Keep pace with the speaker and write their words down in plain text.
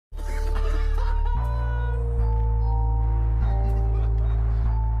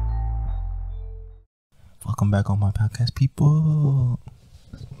Welcome back on my podcast, people.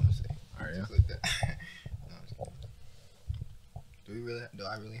 Are you? Do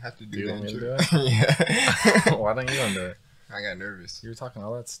I really have to do that intro? Yeah. Why don't you do it? I got nervous. You were talking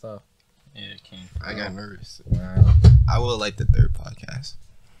all that stuff. Yeah, it came. I got nervous. Wow. I will like the third podcast.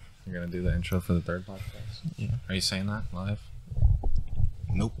 You're going to do the intro for the third podcast? Yeah. Are you saying that live?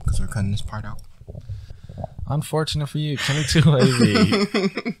 Nope, because we're cutting this part out. Unfortunate for you,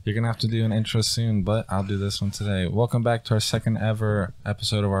 Kenny2Wavyy. You're going to have to do an intro soon, but I'll do this one today. Welcome back to our second ever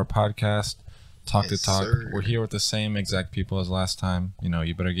episode of our podcast, TalkTheTalk. Sir. We're here with the same exact people as last time. You know,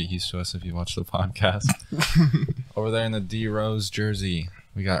 you better get used to us if you watch the podcast. Over there in the D Rose jersey,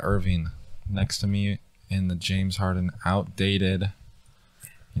 we got Irving. Next to me in the James Harden outdated,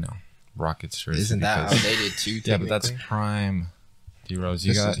 Rockets jersey. Isn't that outdated too? Yeah, but that's prime D Rose.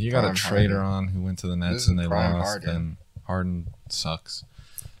 You This got a prime trader Harden. on who went to the This Nets is and they prime lost. Harden. And Harden sucks.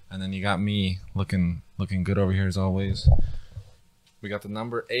 And then you got me looking good over here as always. We got the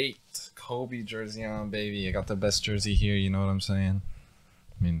number 8 Kobe jersey on, baby. I got the best jersey here. You know what I'm saying?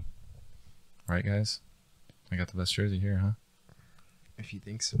 I mean, right, guys? I got the best jersey here, huh? If you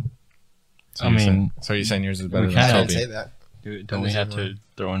think so. So I you're mean, saying, so you're saying yours is better we than I can't didn't Kobe? say that. Don't we was have it, to man?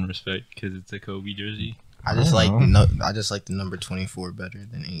 throw in respect because it's a Kobe jersey? I just I like don't know. I just like the number 24 better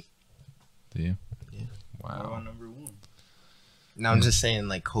than 8. Do you? Yeah. Wow. number 1? No, I'm just saying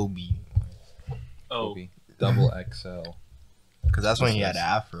like Kobe, Oh, Kobe. Double XL. because that's when he had an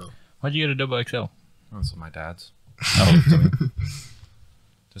afro. why'd you get a double XL? That's my dad's. Oh,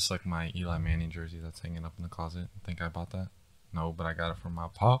 Just like my Eli Manning jersey that's hanging up in the closet. Think I bought that? No, but I got it from my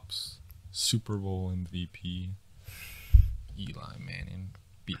pops. Super Bowl MVP. Eli Manning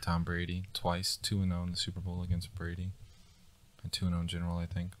beat Tom Brady twice. 2-0 in the Super Bowl against Brady. And 2-0 in general, I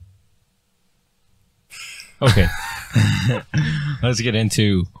think. okay. Let's get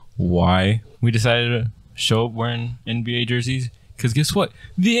into why we decided to show up wearing NBA jerseys. Because guess what?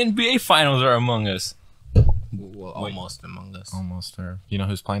 The NBA finals are among us. Well, almost among us. Almost there. You know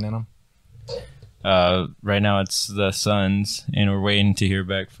who's playing in them? Right now it's the Suns, and we're waiting to hear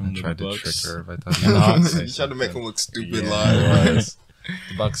back from I the tried to Bucks. trick her. I thought And the Hawks. You tried to make him look stupid Yeah, live. it was.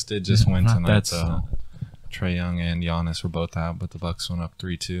 The Bucks did just win Not tonight, that though. Trae Young and Giannis were both out, but the Bucks went up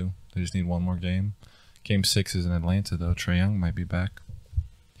 3-2. They just need one more game. Game 6 is in Atlanta, though. Trae Young might be back.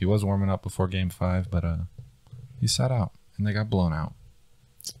 He was warming up before Game 5, but he sat out, and they got blown out.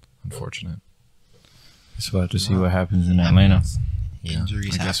 Unfortunate. Just about to see what happens in Atlanta.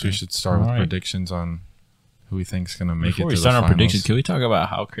 Injuries I guess happen. we should start with Alright. predictions on who we think's going to make Before it we to start the our finals. predictions, can we talk about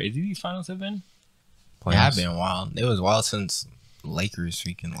how crazy these finals have been? It have been wild. It was wild since Lakers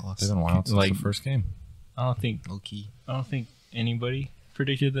freaking They've lost. been wild since Like- the first game. I don't think Low key. anybody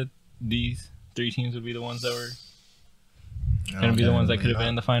predicted that these 3 teams would be the ones that were I going to be the don't ones that know. could have been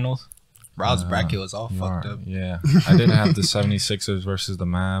in the finals. Rob's bracket was all You fucked are- up. Yeah. I did have the 76ers versus the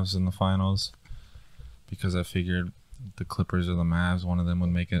Mavs in the finals because I figured the Clippers or the Mavs, one of them would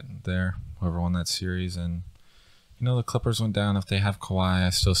make it there, whoever won that series. And, the Clippers went down. If they have Kawhi, I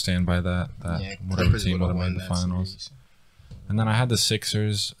still stand by that. Yeah, Whatever Clippers team would would've have won made the that finals. series. And then I had the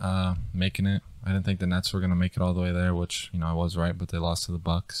Sixers making it. I didn't think the Nets were going to make it all the way there, which, I was right, but they lost to the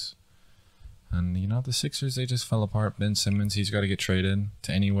Bucks. And, the Sixers, they just fell apart. Ben Simmons, he's got to get traded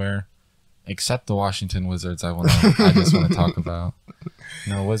to anywhere except the Washington Wizards. I just want to talk about.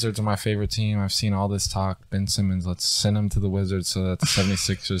 Wizards are my favorite team. I've seen all this talk. Ben Simmons, let's send him to the Wizards so that the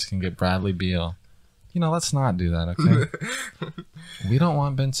 76ers can get Bradley Beal. Let's not do that, okay? We don't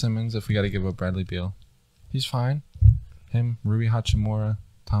want Ben Simmons if we got to give up Bradley Beal. He's fine. Him, Rui Hachimura,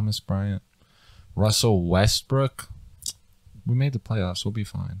 Thomas Bryant, Russell Westbrook. We made the playoffs. We'll be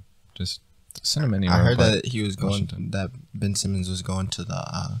fine. Just send him anywhere. I heard but that he was going. Washington. That Ben Simmons was going to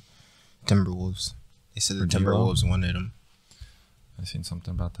the Timberwolves. They said the For D'Lo? Timberwolves wanted him. I seen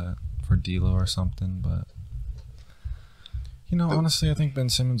something about that for D'Lo or something, but honestly, I think Ben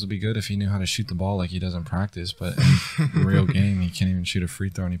Simmons would be good if he knew how to shoot the ball like he does in practice. But in real game, he can't even shoot a free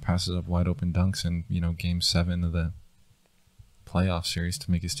throw, and he passes up wide open dunks in Game 7 of the playoff series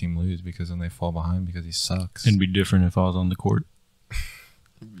to make his team lose because then they fall behind because he sucks. It'd be different if I was on the court.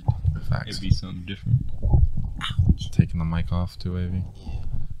 Facts. It'd be something different. Taking the mic off to Wavy.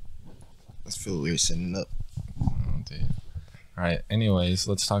 I feel weird setting up. Oh, dude. All right. Anyways,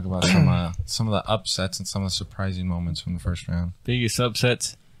 let's talk about some of the upsets and some of the surprising moments from the first round. Biggest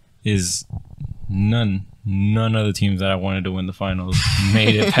upsets is none of the teams that I wanted to win the finals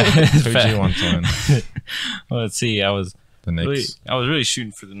made it past. Who'd you want to win? Well, let's see. I was The Knicks. really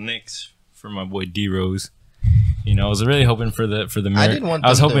shooting for the Knicks for my boy D Rose. I was really hoping for the I didn't want I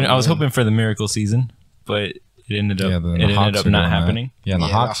was them to hoping win. for the miracle season, but it it ended up then it the Hawks ended up are not doing that. happening. Yeah, and the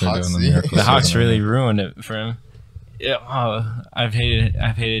Yeah, Hawks are doing the yeah. miracle. The Hawks season right really now. ruined it for him. Yeah, I've hated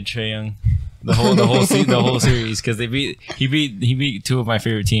Trae Young the whole series because he beat two of my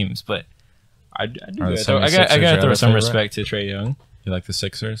favorite teams. But I Are the gotta throw 76ers some your respect to Trae Young. You like the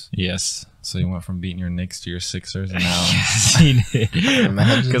Sixers? Yes, So you went from beating your Knicks to your Sixers, and now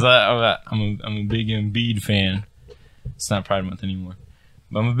because I'm a big Embiid fan. It's not Pride Month anymore,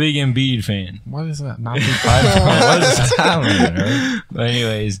 but I'm a big Embiid fan. what is that? Not be prideful. What is happening there? But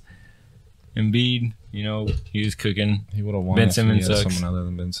anyways, Embiid, he was cooking. He would have won Ben if Simmons he had sucks. someone other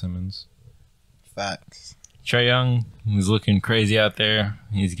than Ben Simmons. Facts. Trae Young was looking crazy out there.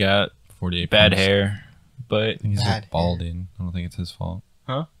 He's got 48 bad points. hair, but I think he's Bad hair. just balding. I don't think it's his fault.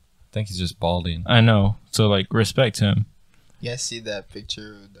 Huh? I think he's just balding. I know. So respect him. You guys see that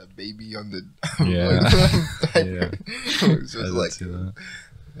picture of that baby on the Yeah. yeah. It's I just did like see that.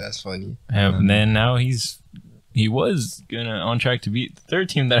 that's funny. And then now he was on track to beat the third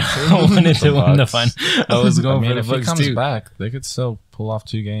team that I wanted to win the Bucks. final. I was going for the if he Bucks comes too. back, they could still pull off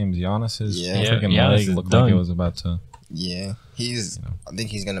 2 games. Giannis's Yeah. freaking Giannis leg is looked like it done. was about to. Yeah, he's. I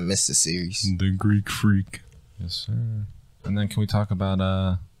think he's gonna miss the series. The Greek freak. Yes, sir. And then can we talk about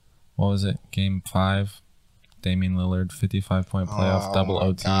what was it? Game 5, Damian Lillard, 55-point playoff, Oh double my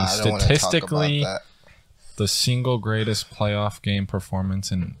OT. God, I don't wanna talk Statistically, about the single greatest playoff game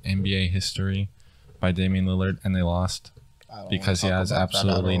performance in NBA history by Damian Lillard, and they lost that. I don't because he wanna has talk about that at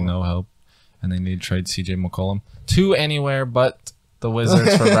absolutely all. no help, and they need to trade CJ McCollum to anywhere but the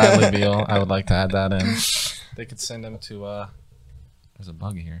Wizards for Bradley Beal. I would like to add that in. They could send him to there's a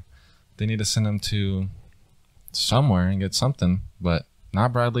bug here. They need to send him to somewhere and get something, but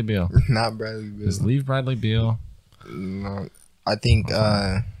not Bradley Beal. Not Bradley Beal. Just leave Bradley Beal, No, I think.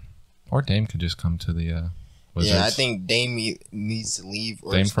 or Dame could just come to the Wizards. Yeah, I think Dame needs to leave.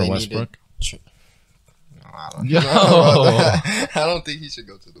 Or Dame for they need Westbrook. to No, I don't Yo. know about that. I don't think he should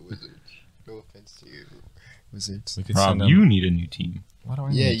go to the Wizards. No offense to you, Wizards. We could Rob, send him. you need a new team. What do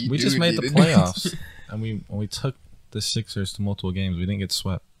I Yeah, need? you We do just made the need it. playoffs, and we took the Sixers to multiple games. We didn't get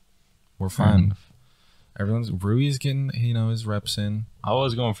swept. We're fine. Rui's getting his reps in. I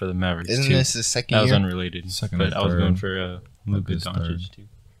was going for the Mavericks Isn't too. this the second That was year? unrelated. Second but or I was third. going for Luka Luka's third. Doncic too.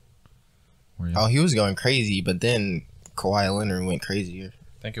 Where you- Oh, he was going crazy, but then Kawhi Leonard went crazier.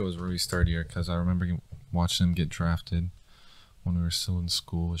 I think it was Rui's third year because I remember watching him get drafted when we were still in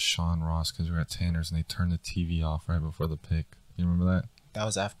school with Sean Ross because we were at Tanner's and they turned the TV off right before the pick. You remember that? That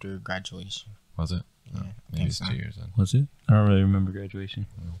was after graduation. Was it? Yeah, Oh, I maybe think it's so. 2 years then. Was it? I don't really remember graduation.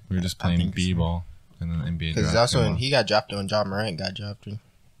 We were just I playing think so. b-ball and then the NBA Because draft that's came when on. he got drafted when John Morant got drafted.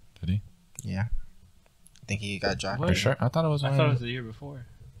 Did he? Yeah. I think he got drafted. Are you sure? I thought it was I when thought it was the year before.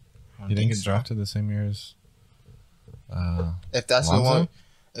 I don't he didn't think get so. drafted the same year as If that's Lonzo? the one,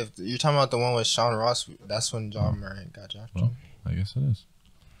 if you're talking about the one with Sean Ross, that's when John Morant got drafted. Well, I guess it is.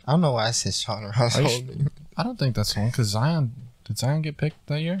 I don't know why I said Sean Ross. Are you I don't think that's the one because did Zion get picked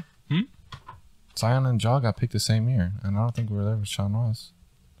that year? Hmm? Zion and Ja got picked the same year, and I don't think we were there with Sean Ross.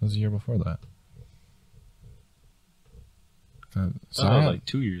 It was the year before that. That was Zion, like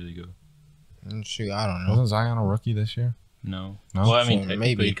 2 years ago. Shoot, I don't know. wasn't Zion a rookie this year? No. No? Well, I mean, So maybe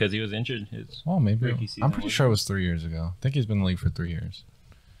maybe. because he was injured. Well, maybe. Rookie season, I'm pretty wasn't sure it was 3 years ago. I think he's been in the league for 3 years.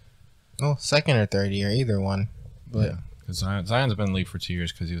 No, second or third year, either one. But Yeah. Because Zion's been in the league for 2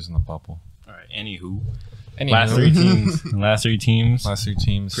 years because he was in the bubble. All right. Anywho, Anywho, last three teams. Last three teams. Last 3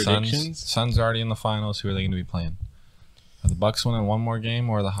 teams. Predictions? Suns already in the finals. Who are they going to be playing? Are the Bucks winning one more game,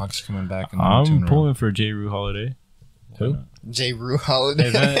 or are the Hawks coming back? And winning 2 in I'm a row? pulling for J. Rue Holiday. Who? J. Rue Holiday.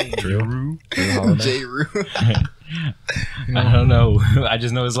 Is that J. Rue? Drew Holiday? J. Rue. I don't know. I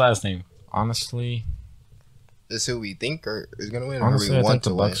just know his last name. Honestly, Is who we think is gonna win, honestly, or I we think want the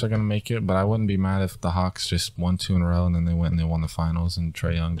to win? Bucks are going to make it, but I wouldn't be mad if the Hawks just won 2 in a row and then they went and they won the finals and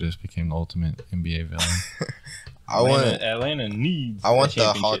Trae Young just became the ultimate NBA villain. I want. Atlanta needs. I want a the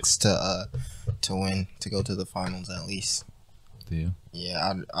championship. Hawks to win, to go to the finals at least. Do you?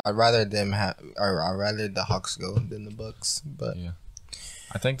 Yeah, I'd rather them have, or I'd rather the Hawks go than the Bucks. But Yeah.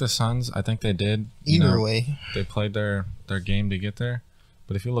 I think the Suns, I think they did. either way, They played their game to get there.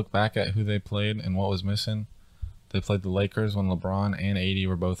 But if you look back at who they played and what was missing, they played the Lakers when LeBron and AD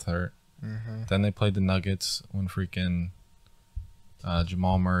were both hurt. mm-hmm. Then they played the Nuggets when freaking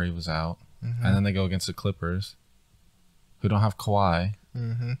Jamal Murray was out. Mm-hmm. And then they go against the Clippers, who don't have Kawhi.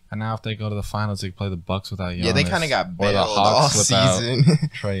 Mm-hmm. And now if they go to the finals, they play the Bucks without Giannis. Yeah, they kind of got or the bailed all Hawks without season.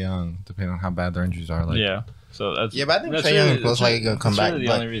 Trae Young, depending on how bad their injuries are. Like, Yeah. So that's Yeah, but I think that's Trae Young really- looks like he's gonna come that's back, Really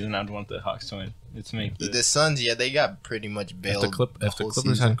but- the only reason I'd want the Hawks to win. It's to make The Suns, yeah, they got pretty much if bailed. the Clippers whole had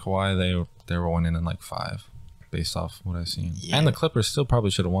season. Kawhi, they were winning in like 5, based off what I've seen. Yeah. And the Clippers still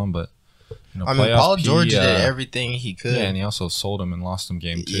probably should have won, but I mean, Paul George did everything he could. Yeah, and he also sold him and lost him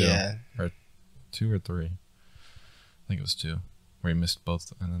game 2. Yeah. Or 2 or 3. I think it was 2. Where he missed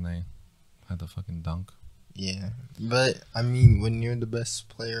both, and then they had the fucking dunk. Yeah. But, I mean, when you're the best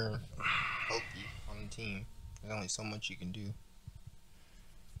player healthy on the team, there's only so much you can do.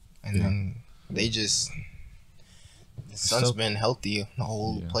 And then they just... The Suns been healthy the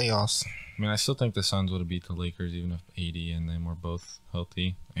whole playoffs. I mean, I still think the Suns would have beat the Lakers even if AD and them were both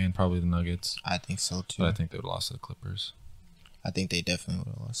healthy, and probably the Nuggets. I think so too. But I think they would have lost to the Clippers. I think they definitely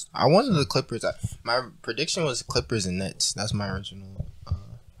would have lost. I wanted the Clippers. My prediction was Clippers and Nets. That's my original.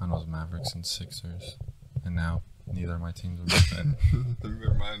 Mine was Mavericks and Sixers, and now neither of my teams are with that.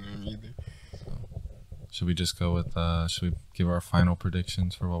 Neither mine either. So, should we just go with? Should we give our final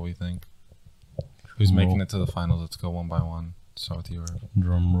predictions for what we think? Who's making it to the finals? Let's go one by one. Start with you.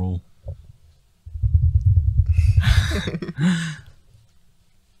 Drum roll.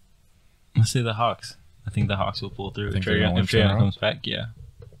 Let's say the Hawks. I think the Hawks will pull through if Trae Young comes back. Yeah.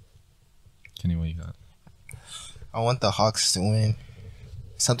 Kenny, what you got? I want the Hawks to win.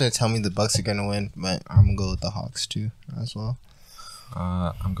 Something to tell me the Bucks are gonna win, but I'm gonna go with the Hawks too as well.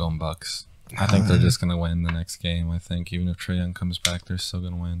 I'm going Bucks. I think they're just gonna win the next game. I think even if Trae Young comes back, they're still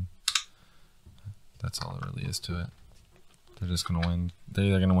gonna win. That's all there really is to it. They're just gonna win. They're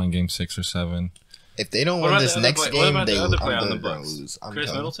either gonna win game 6 or 7. If they don't win this next game, they're gonna lose.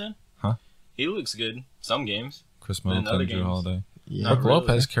 Chris Middleton? Huh? He looks good some games. Chris Middleton, Drew Holiday. Yeah. Brook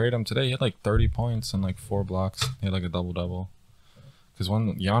Lopez carried him today. He had like 30 points and like 4 blocks. He had like a double-double. Because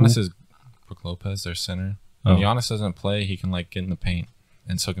when Giannis is Brook Lopez, their center. When Giannis doesn't play, he can like get in the paint,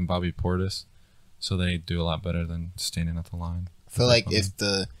 and so can Bobby Portis. So they do a lot better than standing at the line. I feel like if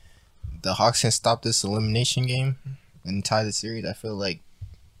the Hawks can stop this elimination game and tie the series, I feel like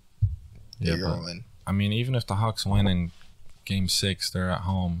they're gonna win. I mean, even if the Hawks win in game 6, they're at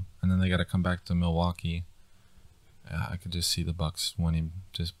home, and then they got to come back to Milwaukee. I could just see the Bucks winning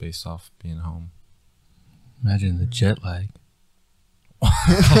just based off being home. Imagine the jet lag.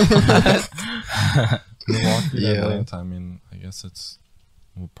 Milwaukee, Atlanta. I mean, I guess it's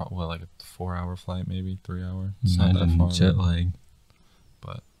probably like a 4-hour flight, maybe 3 hour. It's not that far. Jet lag.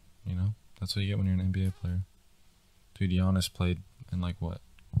 But you know, that's what you get when you're an NBA player. Dude, Giannis played in like what?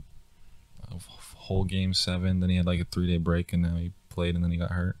 A whole game 7. Then he had like a 3-day break, and now he played, and then he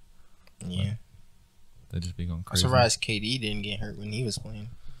got hurt. Yeah. They just be going crazy. I'm surprised KD didn't get hurt when he was playing.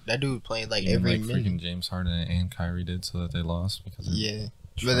 That dude played like every minute. Freaking James Harden and Kyrie did, so that they lost because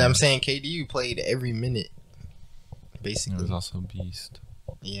But I'm saying KD played every minute, basically. He was also a beast.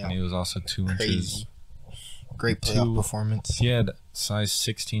 Yeah. And he was also 2 inches. Great playoff performance. If he had size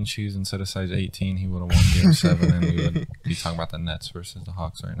 16 shoes instead of size 18, he would have won game 7, and we would be talking about the Nets versus the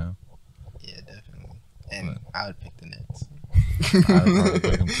Hawks right now. Yeah, definitely. And I would pick the Nets. I would probably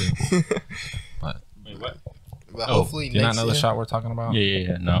pick them too. But wait, what? But hopefully do you not know the shot we're talking about?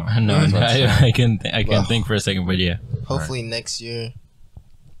 Yeah. No. I can think for a second, but yeah. Hopefully next year,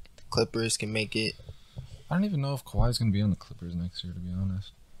 the Clippers can make it. I don't even know if Kawhi's going to be on the Clippers next year, to be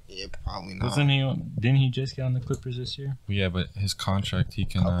honest. Yeah, probably not. Didn't he just get on the Clippers this year? Well, yeah, but his contract, he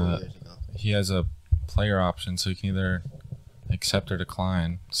can. He has a player option, so he can either accept or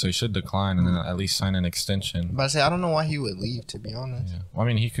decline. So he should decline and then at least sign an extension. But I don't know why he would leave, to be honest. Yeah. Well, I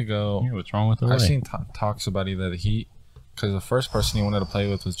mean, he could go. Yeah, what's wrong with the I've seen talks about either the Heat, because the first person he wanted to play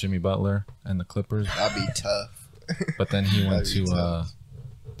with was Jimmy Butler and the Clippers. That'd be tough. But then he went to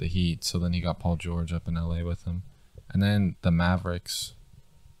the Heat, so then he got Paul George up in LA with him. And then the Mavericks,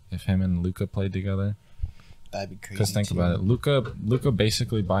 if him and Luka played together. That'd be crazy. Because think about it. Luka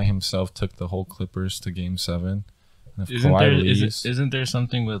basically by himself took the whole Clippers to game 7. And if Kawhi leaves, isn't there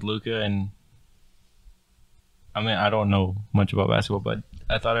something with Luka and... I mean, I don't know much about basketball, but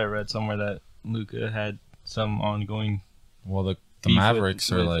I thought I read somewhere that Luka had some ongoing... Well, the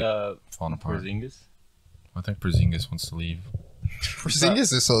Mavericks are like falling apart. Porzingis? I think Porzingis wants to leave.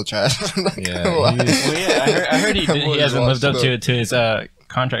 Porzingis is so trash. I heard he hasn't lived up to his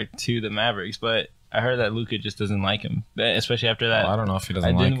contract to the Mavericks, but I heard that Luka just doesn't like him, especially after that. Well, I don't know if he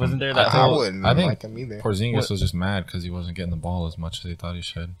doesn't like him. Wasn't there that I wouldn't like him either. Porzingis was just mad because he wasn't getting the ball as much as he thought he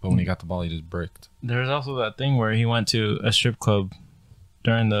should. But when he got the ball, he just bricked. There was also that thing where he went to a strip club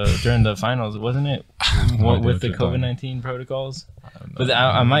during the finals, wasn't it? With the COVID-19 protocols. But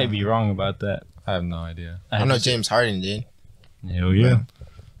I might be wrong about that. I have no idea. I know James Harden did. Hell yeah.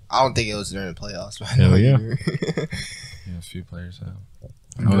 I don't think it was during the playoffs. But Hell yeah. Yeah, a few players have.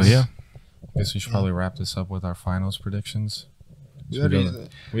 Oh yeah. I guess we should probably wrap this up with our finals predictions. We Yeah.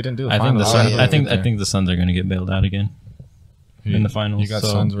 didn't do the I finals. think I think the Suns are gonna get bailed out again in the finals. You got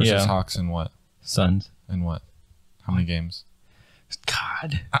Suns versus Hawks in what? Suns. In what? How many games? God,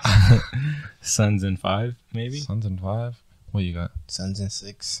 God. Suns in 5, maybe. Suns in 5. What you got? Suns in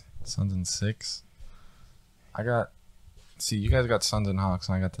 6. Suns in 6. I got. See, you guys got Suns and Hawks,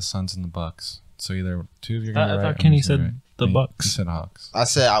 and I got the Suns and the Bucks. So either two of you are gonna be right. I thought Kenny one's gonna said be right. the You Bucks. said Hawks. I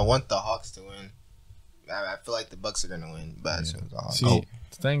said I want the Hawks to win. I feel like the Bucks are gonna win, but I chose the Hawks. See,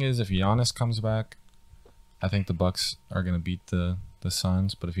 the thing is, if Giannis comes back, I think the Bucks are gonna beat the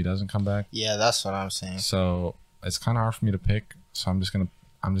Suns. But if he doesn't come back, Yeah, that's what I'm saying. so it's kind of hard for me to pick. So I'm just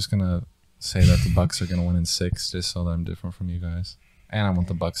gonna say that the Bucks are gonna win in 6, just so that I'm different from you guys. And I want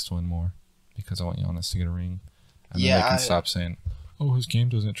the Bucks to win more because I want Giannis to get a ring. And then they can stop saying, "Oh, his game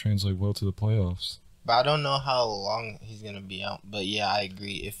doesn't translate well to the playoffs." But I don't know how long he's gonna be out. But yeah, I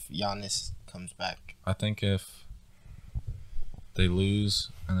agree. If Giannis comes back, I think if they lose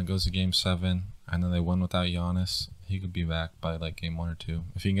and it goes to Game 7 and then they win without Giannis, he could be back by like Game 1 or 2.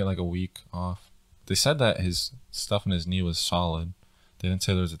 If he can get like a week off. They said that his stuff in his knee was solid. They didn't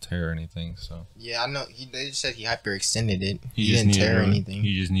say there was a tear or anything. So yeah, I know. They just said he hyperextended it. He He just didn't needed tear a- anything.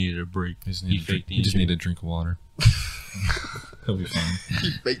 He just needed a break. he just He needed, faked the he just injury. needed a drink of water. He'll be fine.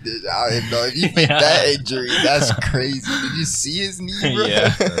 He faked it. I didn't know. If you faked that injury, that's crazy. Did you see his knee, bro? Yeah.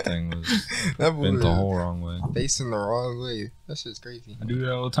 That thing was That boy bent the was whole wrong way. facing the wrong way. That shit's crazy. I do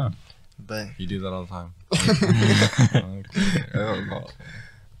that all the time. But You do that all the time. I don't know.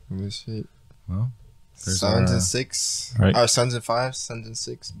 But shit. Well, there's Suns our, in 6. Right. Or Suns in 5. Suns in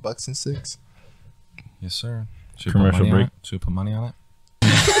 6. Bucks in 6. yes, sir. Should we Commercial put money break. On it? Should we put money on it?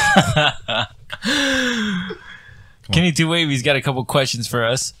 Kenny2Wavyy's got a couple questions for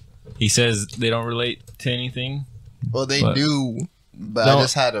us. He says they don't relate to anything. Well, they But- do. But No. I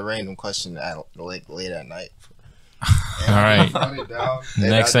just had a random question at like late at night. All right. Wrote it down, The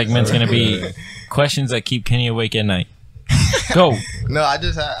and next I segment's just- going to be questions that keep Kenny awake at night. Go. No, I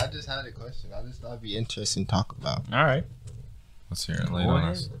just had a question. I just thought it'd be interesting to talk about. All right. Let's hear it. Lay it Go on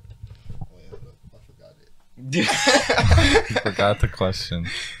ahead. us. Wait, hold up. I forgot it. You forgot the question.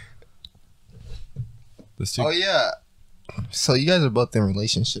 This Oh yeah. So you guys are both in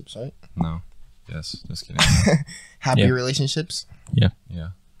relationships, right? No. Yes. Just kidding. Happy Yeah. relationships? Yeah.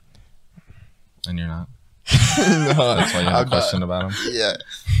 And you're not. No, That's why you have I'm a question about him. Yeah.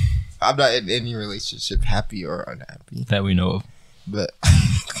 I'm not in any relationship, happy or unhappy. That we know of. But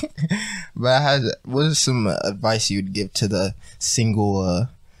what is some advice you would give to the single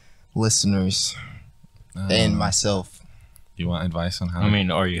listeners and myself? You want advice on how? I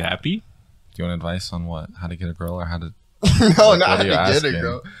mean, are you happy? Do you want advice on what? How to get a girl or how to? No, Like, not what how are to you get asking? it,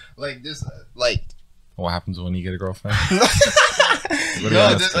 bro. Like just like What happens when you get a girlfriend? no, What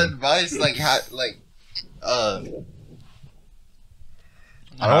are you just asking? advice like how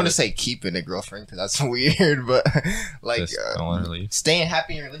I don't want to say keeping a girlfriend because that's weird, but like Just don't let her leave. staying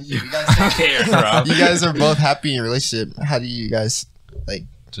happy in a relationship. Okay, bro. You guys are both happy in a relationship. How do you guys like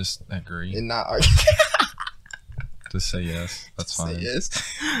Just agree. and not argue? Just say yes. That's fine. Say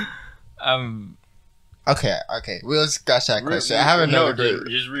yes. Okay. We'll scratch that question. I have another great.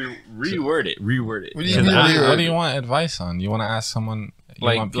 Just reword it. Reword it. What do you 'Cause mean I- reword What do you want advice on? You want to ask someone? You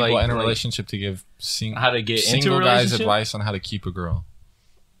Like- want people like- in a like- relationship to give How to get into a single guys relationship? advice on how to keep a girl.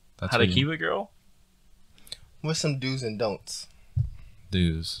 That's How to what you- keep a girl? What's some do's and don'ts?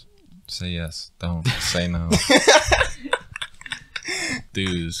 Do's. Say yes. Don't say no.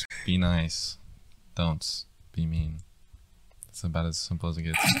 Do's. Be nice. Don'ts. Be mean. It's about as simple as it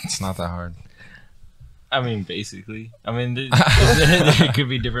gets. It's not that hard. I mean, basically. I mean, there could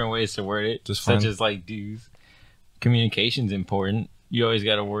be different ways to word it. Just such fun. as like dues. Communication's important. You always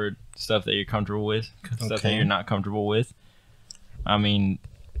got to word stuff that you're comfortable with, stuff that Okay. you're not comfortable with. I mean,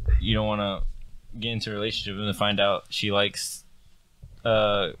 you don't want to get into a relationship and then find out she likes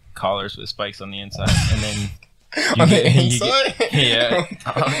collars with spikes on the inside, and then On the you inside? yeah,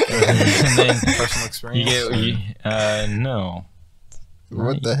 and then Personal experience. no,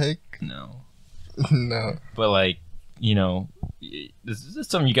 What the heck? no. No. But like, you know, this is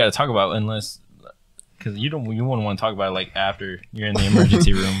something you got to talk about, unless because you wouldn't want to talk about it like after you're in the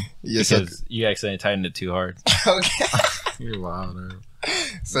emergency room Yes. because you accidentally tightened it too hard. Okay. You're wilder.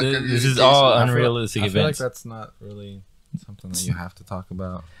 So This is all I feel- unrealistic I feel like events. that's not really something that you have to talk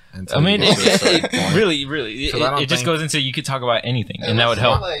about. I mean, until you get to a certain point. really, Because I don't it just think- goes into you could talk about anything, And and that would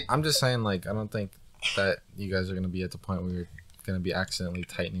help. Like, I'm just saying, like, I don't think that you guys are gonna be at the point where you're gonna be accidentally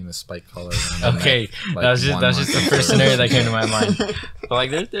tightening the spike collar. and then, Okay, like, that's just 1 that's just month the first before. scenario that came to my mind. But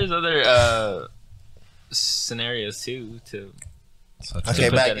like, there's other scenarios too to Such Okay,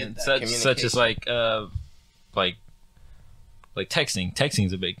 put back that in in. that Such as like texting.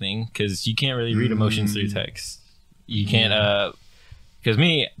 Texting's a big thing because you can't really read emotions through text. You can't because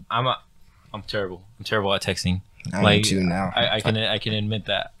me, I'm terrible. I'm terrible at texting. I Like, am too now. I can admit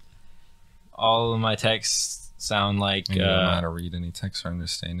that. All of my texts sound like And you don't know how to read any text or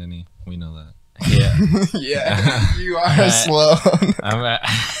understand any. We know that. yeah. Yeah, you are slow. I'm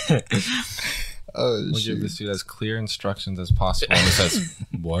Oh, We give shoot. this dude as clear instructions as possible. And he says,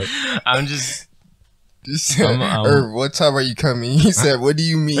 "What?" I'm just Or what time are you coming? He said, "What do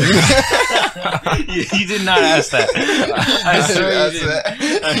you mean?" you did not ask that. I swear you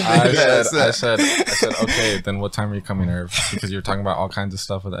didn't. I said, okay, then what time are you coming, Irv? Because you're talking about all kinds of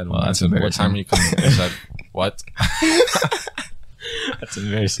stuff with Edwin. Well, I that's said, what time are you coming? I said, what? That's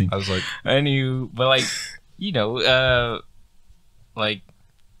embarrassing. I was like, But like, like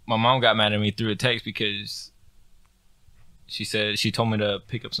my mom got mad at me through a text because she told me to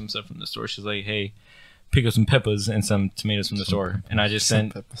pick up some stuff from the store. She's like, hey, pick up some peppers and some tomatoes from the store. And I just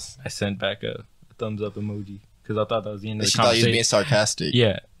sent back a thumbs up emoji because I thought that was the end of the She thought you conversation. was being sarcastic.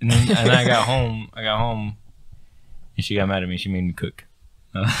 Yeah. And then I got home and she got mad at me. She made me cook.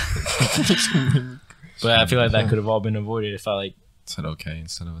 But I feel like that could have all been avoided if I said okay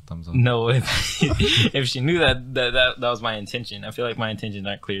instead of a thumbs up. No, if she knew that was my intention. I feel like my intentions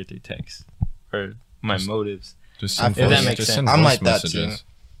aren't clear through text or my motives. Just If send that makes sense. I'm like that too.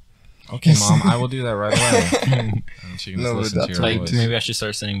 Okay, Mom, I will do that right away. And she can No, listen but to that's your Like voice. maybe I should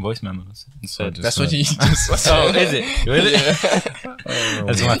start sending voice memos instead. just That's what said- you just said. Oh, is it? Oh,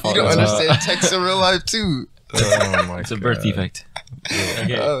 That's my fault. You don't That's understand text in real life too. oh my It's a birth God. defect.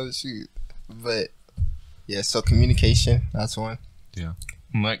 Okay. Oh shoot! But yeah, so communication. That's one.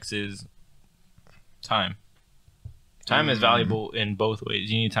 Next is time. Time is valuable in both ways.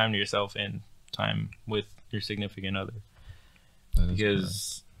 You need time to yourself and time with your significant other. That is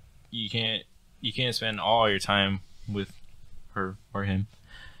Because you can't spend all your time with her or him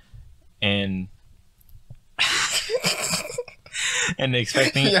and and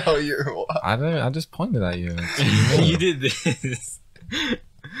expecting Yo, you're correct. I just pointed at you. you did this.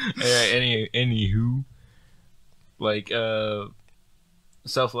 Anywho, like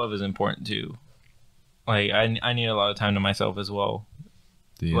self-love is important too. Like I need a lot of time to myself as well.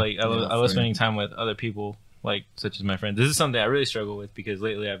 Like I love spending time with other people, like such as my friends. This is something I really struggle with because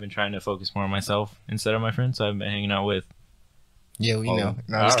lately I've been trying to focus more on myself instead of my friends. So I've been hanging out with. Yeah, we know.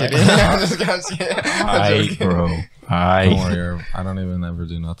 No, I'm all just right. kidding. I'm just kidding. Hi, bro. Don't Hi, worry, Irv. I don't even ever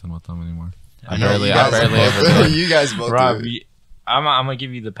do nothing with them anymore. I know barely you guys ever both- do it. You guys both. Rob. do it. I'm gonna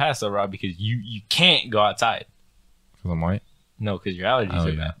give you the pass though, Rob, because you can't go outside. Because I'm white. No, because your allergies Oh, are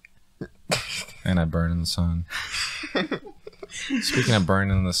yeah. bad. And I burn in the sun. Speaking of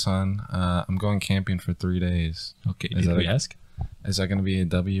burning in the sun, I'm going camping for 3 days. Okay, Is did that we a- ask? Is that going to be a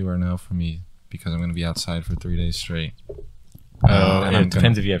W or no for me? Because I'm going to be outside for 3 days straight. And I'm it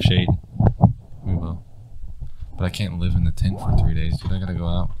depends if you have shade. We will. But I can't live in the tent for 3 days, dude. I got to go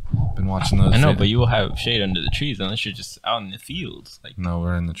out. Been watching those. I know, vid- but you will have shade under the trees unless you're just out in the fields. Like, No,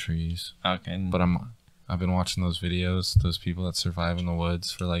 we're in the trees. okay, But I've been watching those videos, those people that survive in the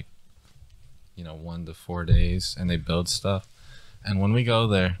woods for 1 to 4 days, and they build stuff. And when we go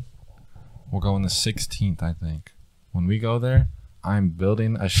there, we'll go on the 16th, I think. When we go there, I'm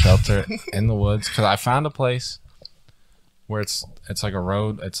building a shelter in the woods because I found a place where it's like a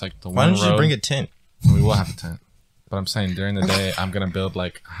road. It's like the Why one don't road. you bring a tent? We will have a tent, but I'm saying during the day I'm gonna build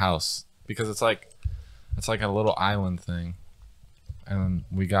like a house because it's like a little island thing, and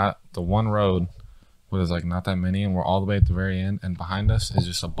we got the one road where there's like not that many, and we're all the way at the very end, and behind us is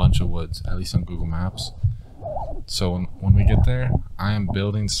just a bunch of woods, at least on Google Maps. So when we get there, I am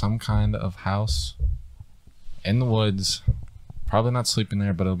building some kind of house in the woods. Probably not sleeping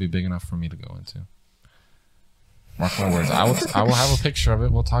there, but it'll be big enough for me to go into. Mark my words. I will have a picture of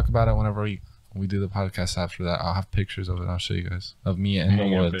it. We'll talk about it whenever we do the podcast after that. I'll have pictures of it. I'll show you guys of me in the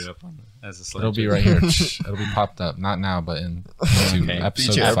woods. It'll be right here. It'll be popped up. Not now, but in Okay.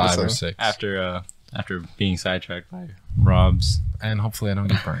 episode Future 5 or episode. 6. After being sidetracked by Rob's And hopefully I don't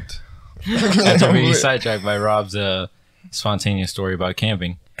get burnt. after being sidetracked by Rob's spontaneous story about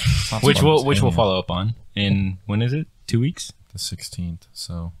camping, which we'll follow up on in when is it? 2 weeks? The 16th.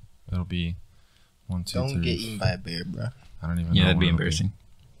 So it'll be 1, 2, Don't 3. get eaten by a bear, bro. I don't even know. Yeah, that'd be when embarrassing.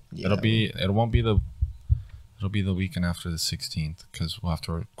 Yeah, It'll be the weekend after the 16th because we'll have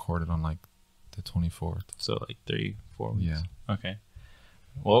to record it on like the 24th. So like 3-4 weeks. Yeah. Okay.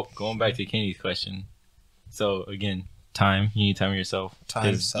 Well, going back to Kenny's question. So again, time. You need time with yourself.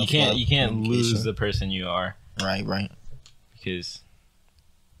 Time, 'Cause self-love, you can't lose communication. the person you are Right. because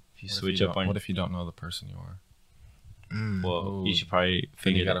if you What if switch you up don't- on What if you don't know the person you are? well, you Ooh. should probably Then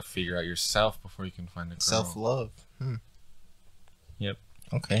figure you that. got to figure out yourself before you can find a girl. Self-love. Yep.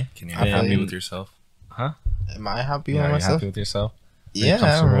 Okay. Can you I be happy mean- with yourself? Am I happy Yeah, with are you myself? happy with yourself? You're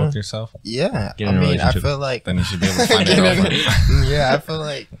comfortable with yourself? Yeah. Get in a I relationship. feel like Then you should be able to find a girlfriend. yeah, I feel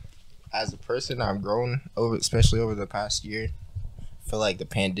like as a person I've grown over, especially over the past year. I feel like the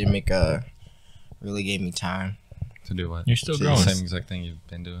pandemic really gave me time. To do what? You're still To- growing. Same exact thing you've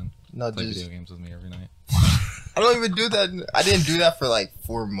been doing. No, Play just video games with me every night. I don't even do that. I didn't do that for like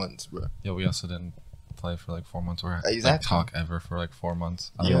 4 months, bro. Yeah, we also didn't play for like 4 months or Exactly. like talk ever for like 4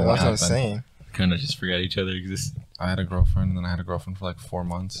 months. I don't Yeah, know that's what I'm happened. saying. Kind of just forgot each other exists. I had a girlfriend, and then I had a girlfriend for like 4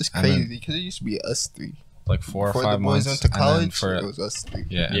 months. It's and then, crazy because it used to be us three. like 4 or Before 5 the boys months. went to and then college, for it was us three.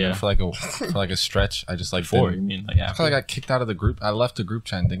 yeah, and Yeah. then for like a stretch, I just like Four, didn't- you mean like I after? feel like I got kicked out of the group. I left the group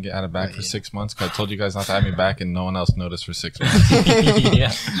chat and didn't get added back Right, for yeah. 6 months because I told you guys not to add me back, and no one else noticed for 6 months.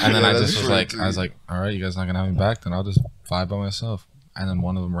 Yeah. And then Yeah, I that's just was true, like, too. I was like, all right, you guys not gonna have me back, then I'll just vibe by myself. And then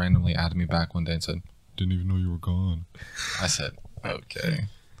one of them randomly added me back one day and said, "Didn't even know you were gone." I said, okay.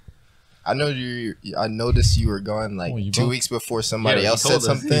 I know you. I noticed you were gone like Well, you 2 both- weeks before somebody Yeah, else he said told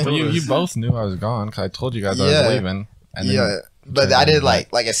us. He something. told You us. both knew I was gone because I told you guys I Yeah. was leaving. And then Yeah, but tried I to did be like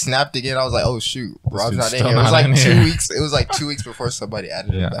it snapped again. I was like, oh shoot, Rob's dude's not in still here. It was not like in 2 here. weeks. It was like 2 weeks before somebody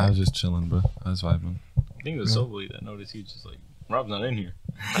added yeah, it I back. was just chilling, bro. I was vibing. I think it was Sobly that noticed. He was just like, Rob's not in here.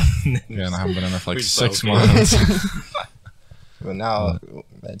 Yeah, and I haven't been in there for like We just 6 like, okay. months. But now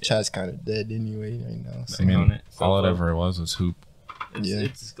that chat's kind of dead anyway right now. So. I mean, on it. all it Self-love. ever was hoop. Yeah.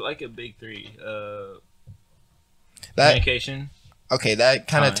 It's like a big three. That Communication. okay. That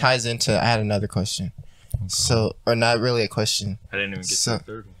kind of Time. ties into. I had another question. So, or not really a question. I didn't even get So- to the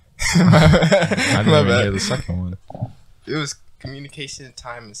third one. I didn't My even bad. hear the second one. It was communication,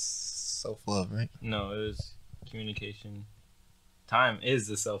 time, and self-love, right? No, it was communication. Time is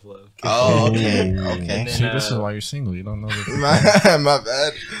the self love. Oh, okay, Ooh. okay. And then, See, this is why you're single. You don't know the my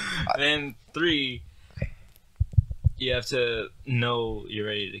bad. Then 3, you have to know you're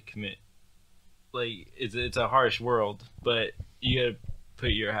ready to commit. Like it's a harsh world, but you gotta put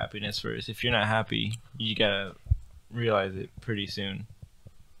your happiness first. If you're not happy, you gotta realize it pretty soon,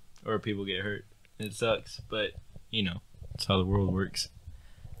 or people get hurt. It sucks, but you know that's how the world works.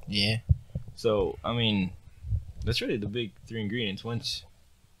 Yeah. So I mean, that's really the big 3 ingredients. Once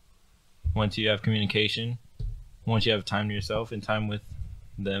you have communication, once you have time to yourself and time with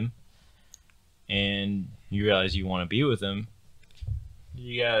them, and you realize you want to be with them,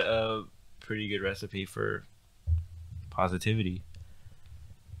 you got a pretty good recipe for positivity.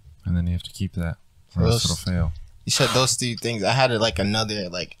 And then you have to keep that, or else it'll fail. You said those 3 things. I had it like another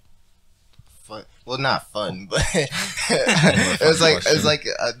like fun. Well, not fun, but it was like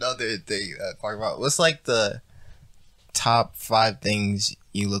another thing that I talk about. What's like the top 5 things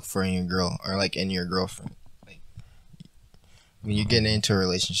you look for in your girl or like in your girlfriend, like when you get into a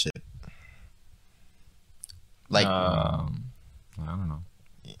relationship? Like I don't know.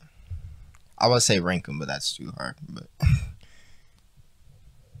 I would say rank them, but that's too hard. But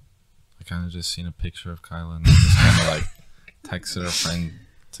I kind of just seen a picture of Kyla and just kind of like texted her friend.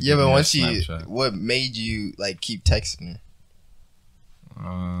 To yeah, give but me a once you, Snapchat. what made you like keep texting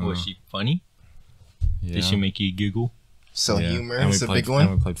her? Was she funny? Yeah. Did she make you giggle? So Yeah. humor And we is a played, big one.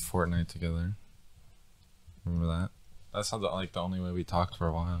 And we played Fortnite together. Remember that? That's how the only way we talked for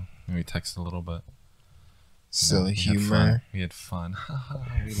a while. And we texted a little bit. So We had fun. humor, We had fun.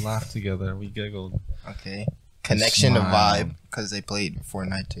 We laughed together. We giggled. okay. Connection to smiled. vibe because they played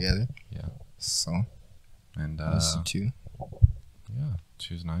Fortnite together. Yeah. So And that's 2. yeah,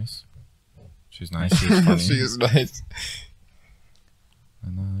 she was nice. She was nice. She was funny. She was nice.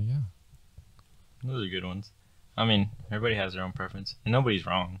 And yeah. Those are good ones. I mean, everybody has their own preference, and nobody's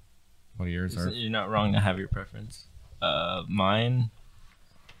wrong. What are yours? Are? You're not wrong to have your preference. Mine.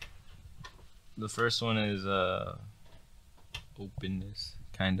 The first one is openness,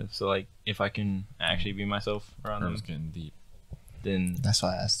 kind of. So like, if I can actually be myself around I them, was getting deep. then That's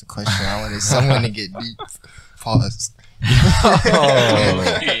why I asked the question. I wanted someone to get deep. Pause.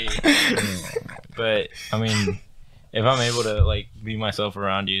 okay. But I mean, if I'm able to like be myself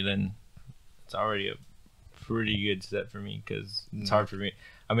around you, then it's already a pretty good step for me because it's hard for me.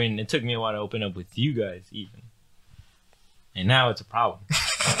 I mean, it took me a while to open up with you guys, even, and now it's a problem.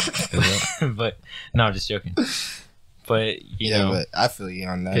 But no, I'm just joking. But you know, but I feel you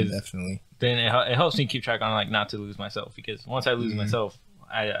on that 'cause- definitely. then it helps me keep track on like not to lose myself, because once I lose myself,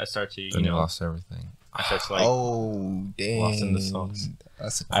 I start to Then you lost everything. I start to like Oh dang! lost in the sauce.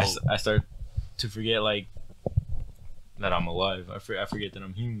 That's a I quote. start to forget like that I'm alive. I forget that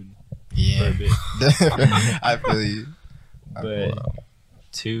I'm human for a Yeah, bit. I feel you. I feel But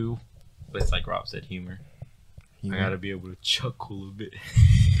 2, with like Rob said, humor. you. I gotta be able to chuckle a bit.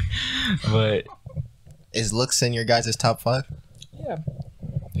 But Is looks in your guys' top 5? yeah,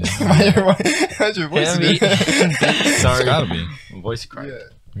 Yeah. How's your voice? Yeah, me- It's sorry. gotta be. fucking voice crack. Yeah.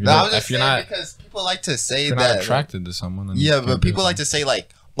 You're No, I not- was just if you're saying not, because people like to say if you're that. not attracted to someone, then Yeah, you but can't do people like something. to say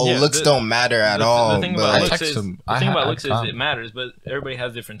like, "Oh, Yeah, looks don't matter at all." The thing but about I looks text is, him. the thing about I looks is call- it matters, but everybody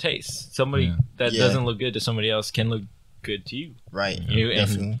has different tastes. Somebody Yeah. that Yeah. doesn't look good to somebody else can look good to you. right, You and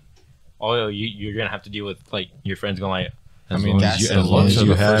definitely. you're gonna have to deal with like your friends going like, I as mean, long as as you- you, as as long long as as you're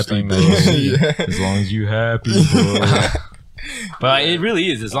you the first happy, thing bro. they see. Yeah. As long as you happy, bro. But it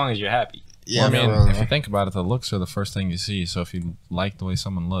really is as long as you're happy. Yeah, Well, I mean, bro. if you think about it, the looks are the first thing you see. So if you like the way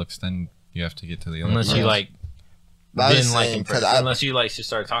someone looks, then you have to get to the other. Unless you parts. like But I was didn't like saying, him 'cause first. Unless you like just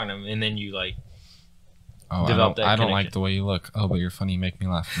start talking to him and then you like Oh, develop that I don't like connection. the way you look. Oh, but you're funny. You make me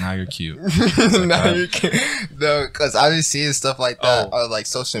laugh. Now you're cute. now that. you can no, because I was seeing stuff like that Oh. on like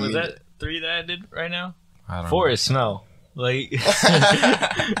social was media. that 3 that I did right now? I don't 4 know. is smell. Like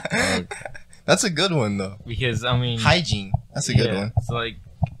That's a good one though. because I mean Hygiene. That's a good yeah, one. It's like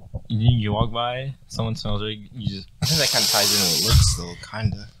you walk by, someone smells right, you just I think that kind of ties in with looks though,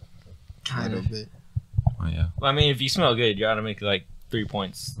 kind of. A little bit. Oh yeah. well, I mean if you smell good, you ought to make like 3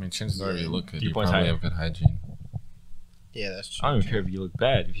 points. I mean, chances are if you look good, 3 you points probably higher. have good hygiene. Yeah, that's I true. don't even care if you look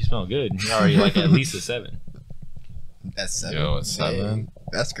bad. If you smell good, you're already like at least a 7. That's 7. Yo, it's 7. Dang,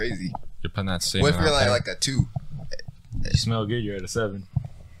 that's crazy. You're putting that What statement if you're out there. like a 2? If you smell good, you're at a 7.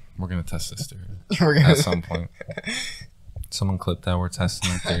 We're gonna test this theory We're at some point. Someone clip that. We're testing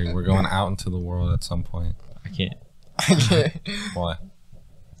that theory. We're going out into the world at some point. I can't. Why?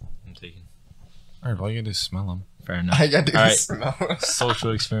 I'm taking. All right, all you gotta do is smell them. Fair enough. I got to All right. smell.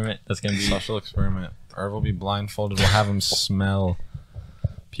 Social experiment. That's gonna be Social experiment. Irv will be blindfolded. We'll have him smell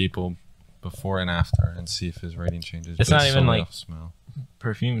people before and after and see if his rating changes. It's not based even solely like- off smell.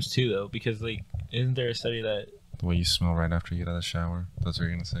 perfumes too, though, because like, isn't there a study that The way you smell right after you get out of the shower. That's what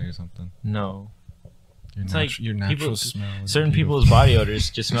you're gonna say or something. no, Your, It's natu- like your natural people- smell. is certain beautiful. people's body odors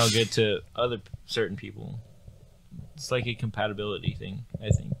just smell good to other certain people. It's like a compatibility thing, I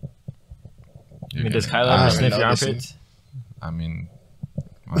think. I You're mean, does gonna- Kyla I ever haven't sniff your noticed armpits? I mean,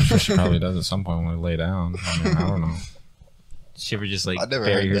 I'm sure she probably does at some point when we lay down. I mean, I don't know. She ever just like I've never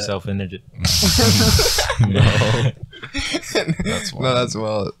bury heard that. herself in there? Just... No. That's no, wild. that's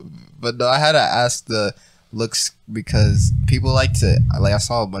well. But no, I had to ask the looks because people like to like I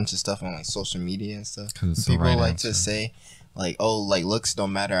saw a bunch of stuff on like social media and stuff. 'Cause it's the People right like answer. to say like, oh, like looks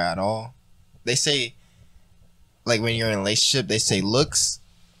don't matter at all. They say like when you're in a relationship, they say looks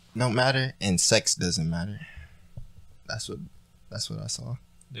don't matter and sex doesn't matter. That's what I saw.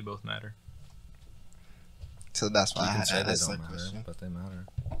 They both matter. So that's why You I can had say to they ask don't that matter, question. but they matter.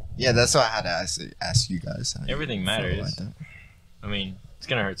 Yeah, that's why I had to ask you guys. how you Everything feel matters. about that. I mean, it's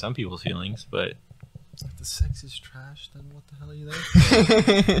gonna hurt some people's feelings, but If the sex is trash, then what the hell are you there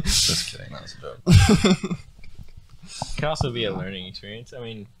for? Just kidding. That was a joke. it can also be a learning experience. I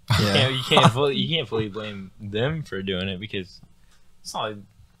mean, Yeah. you can't fully blame them for doing it because it's not like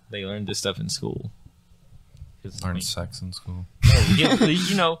they learned this stuff in school. 'Cause, I Learn mean, sex in school.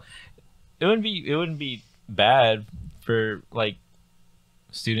 you know, it wouldn't be bad for like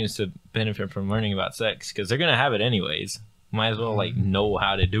students to benefit from learning about sex because they're gonna have it anyways. Might as well like know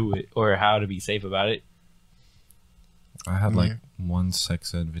how to do it or how to be safe about it. I had like one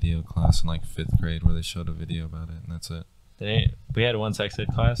sex ed video class in like 5th grade where they showed a video about it, and that's it. We had one sex ed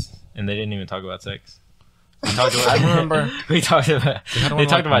class and they didn't even talk about sex. We talked about, I remember we talked about We had one they in,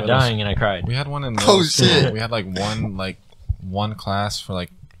 talked like, about middle dying and I cried. we had one in Oh, middle school. shit. We had like one class for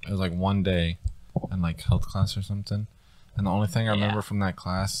like it was like one day, and like health class or something. And the only thing I remember from that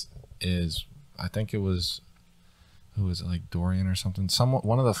class is I think it was who was it, like Dorian or something.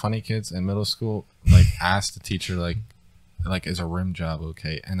 One of the funny kids in middle school like asked the teacher like is a rim job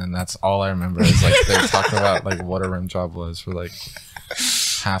okay? And then that's all I remember is like they talked about like what a rim job was for like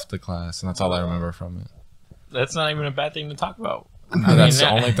half the class, and that's all I remember from it. That's not even a bad thing to talk about. That's the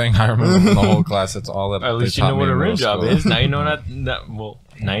only thing I remember from the whole class. That's all that. At least they you know taught what me a in rim middle job school. is. Now you know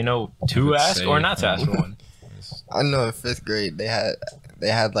now you know to It's ask or safe not to ask for one. I know in 5th grade they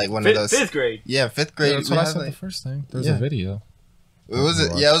had like one of those. Fifth grade. Yeah, 5th Yeah, grade. that's we what I had, said the like, first thing. There's Yeah. a video. it was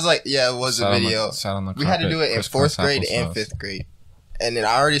a video. Sat on the We had to carpet, do it in crisscross 4th grade and applesauce. 5th grade. And then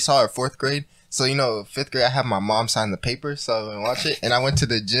I already saw it 4th grade. So, 5th grade, I had my mom sign the paper so I would watch it. And I went to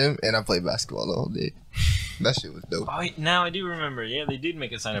the gym and I played basketball the whole day. That shit was dope. Oh, now I do remember. Yeah, they did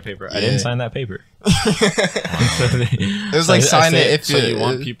make us sign a paper. I Yeah. didn't sign that paper. It was like sign it if So you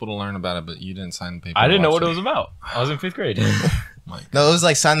want people to learn about it, but you didn't sign the paper. I didn't to know watch what it was about. I was in 5th grade. No, it was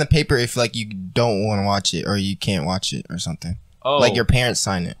like sign the paper if like you don't want to watch it or you can't watch it or something. Oh, Like your parents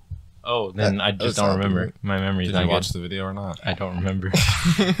sign it. oh, then I That's just how don't I do remember. it. My memory's Did not you good. watch the video or not? I don't remember.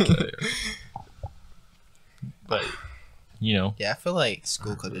 But Yeah, I feel like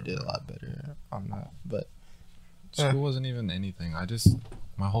school could have did a lot better on that. But School wasn't even anything.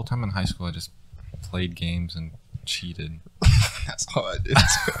 My whole time in high school, I just played games and cheated. That's all I did.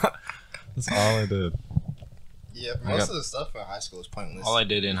 That's all I did. Yeah, most of the stuff in high school was pointless. All I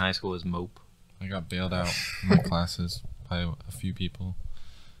did in high school was mope. I got bailed out in my classes by a few people.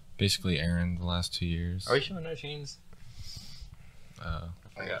 Basically, Aaron the last 2 years. Are you showing our chains? I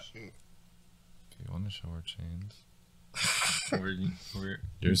forgot. Do you want to show our chains? We're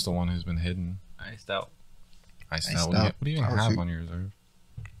You're the one who's been hidden. iced out. Iced out. What do you even have on your reserve?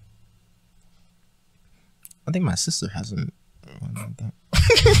 I think my sister has one like that.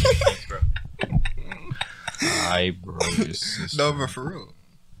 Thanks, bro. Bro, your sister. No, but for real.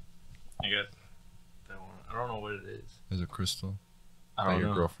 I got that one. I don't know what it is. There's a crystal I that don't your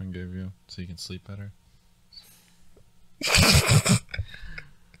know. girlfriend gave you so you can sleep better.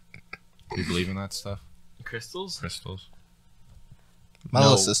 Do you believe in that stuff? Crystals? Crystals? My No.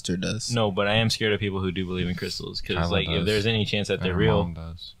 little sister does. No, but I am scared of people who do believe in crystals because, Kyla like, if does. there's any chance that And they're her real, mom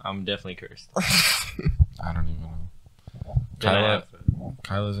does. I'm definitely cursed. I don't even know. Then I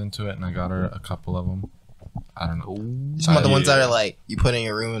Kyla's into it, and I got her a couple of them. I don't know. Some of the ones Yeah. that are like you put in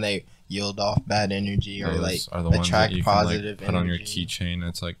your room and they yield off bad energy or Those like are the ones that attract you positive can, like, put on your energy. keychain.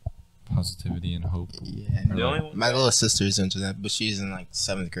 It's like positivity and hope. Yeah, The only one- my little sister's into that, but she's in like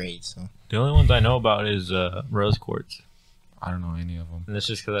 7th grade, so The only ones I know about is rose quartz, I don't know any of them. and that's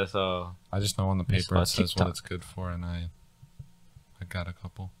just because I saw. I just know on the It's paper about it says TikTok. what it's good for, and I got a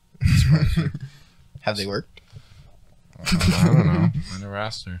couple. have they worked? I don't know. I never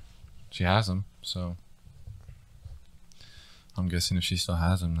asked her. She has them, so I'm guessing if she still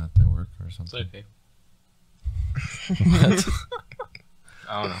has them, that they work or It's something. okay. What?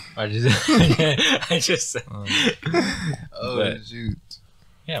 I don't know. I just said. Oh But- shoot!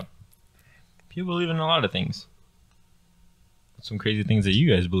 People believe in a lot of things. Some crazy things that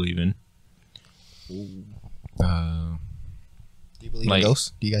you guys believe in. Uh, Do you believe Like- in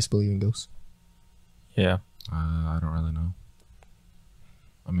ghosts? Do you guys believe in ghosts? Yeah. I don't really know.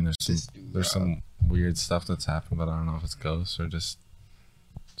 I mean, there's some weird stuff that's happened, but I don't know if it's ghosts or just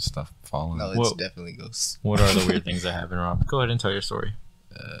stuff falling. No, it's Well- definitely ghosts. What are the weird things that happen, Rob? Go ahead and tell your story.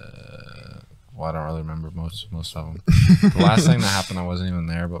 Well, I don't really remember most of them. The last thing that happened, I wasn't even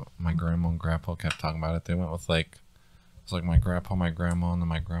there, but my grandma and grandpa kept talking about it. They went with like, it was like my grandpa, my grandma, and then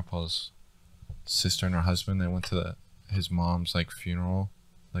my grandpa's sister and her husband. They went to his mom's like funeral,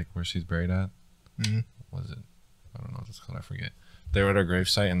 like where she's buried at. Mhm. Was it? I don't know what it's called. I forget. They were at her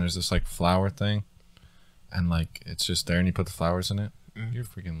gravesite, and there's this like flower thing, and like it's just there, and you put the flowers in it. You're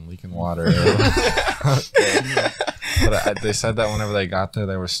freaking leaking water. But they said that whenever they got there,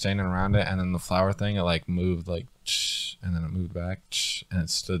 they were standing around it, and then the flower thing, it like moved, like, and then it moved back, and it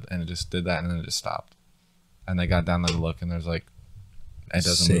stood, and it just did that, and then it just stopped. And they got down there to look, and there's like, it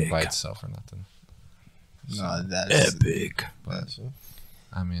doesn't move by Sick. itself or nothing. No, that's Epic. But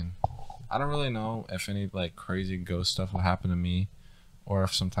I mean, I don't really know if any like crazy ghost stuff will happen to me, or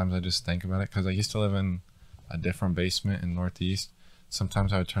if sometimes I just think about it, because I used to live in a different basement in Northeast.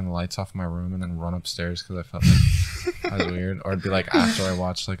 Sometimes I would turn the lights off in my room and then run upstairs because I felt like that was weird. Or it'd be like after I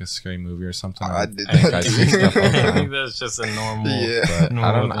watched like a scary movie or something. I did think that I'd too. see stuff all the I time. think that's just a normal. Yeah. But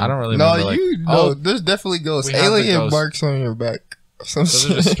I don't really No, remember. you Like, know, there's definitely ghosts. we have the Alien ghost. marks on your back. Some those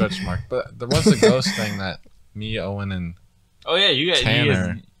are just shit. stretch marks. But there was a ghost thing that me, Owen, and Oh yeah, you guys.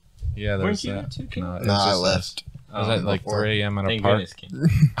 Tanner. Yeah, there Weren't was you that. there too, Ken? No, it Nah, was I just left. us. It was at like before. 3 a.m. at a Thank park. goodness,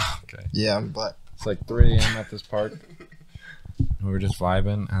 Ken. Okay. Yeah, I'm black. It's like 3 a.m. at this park. We were just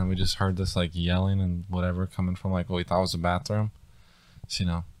vibing, and we just heard this like yelling and whatever coming from like what we thought was a bathroom.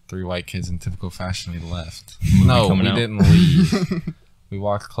 So, 3 white kids in typical fashion. We left. No, we coming out. didn't leave. We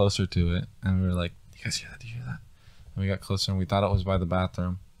walked closer to it, and we were like, "You guys hear that? Do you hear that?" And we got closer, and we thought it was by the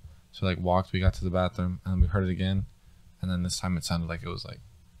bathroom. So like walked. We got to the bathroom, and then we heard it again, and then this time it sounded like it was like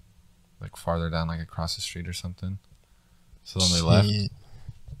farther down, like across the street or something. So then we left. Shit.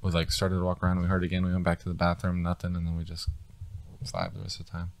 We like started to walk around, and we heard it again. We went back to the bathroom, nothing, and then we just vibed the rest of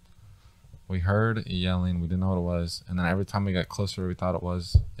the time. We heard yelling, we didn't know what it was, and then every time we got closer to where we thought it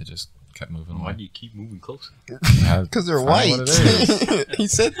was, it just kept moving Why away. do you keep moving closer? Because they're Find white. what it is. He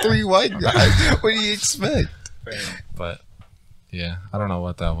said 3 white guys. What do you expect? But yeah, I don't know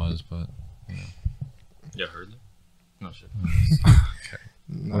what that was, but You heard them? No shit.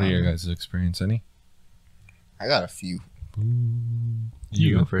 what are your guys' experience? Any? I got a few.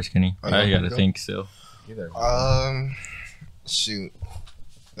 You go first, Kenny. Oh, I you gotta go? think still. Shoot.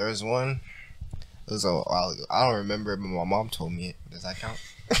 There was one. It was a while ago. I don't remember it, but my mom told me it. Does that count?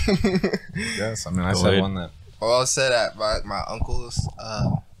 Yes, I mean I Go said ahead. one that Well, I said at my uncle's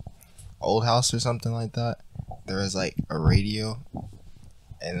old house or something like that. There was like a radio,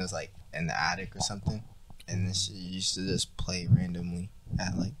 and it was like in the attic or something. and then she used to just play randomly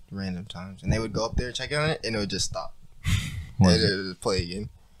at like random times, and they would go up there check on it, and it would just stop. And it would just play again.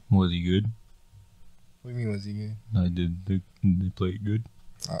 Was he good? What do you mean? Was he good? I did. They play good.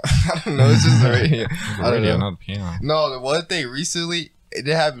 I don't know. It's just a radio. The radio, not the piano. No, the one thing recently, it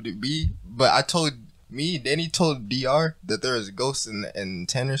didn't happen to me, but Danny told DR that there was a ghost in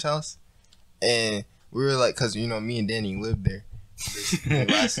Tanner's house, and we were like, cause me and Danny lived there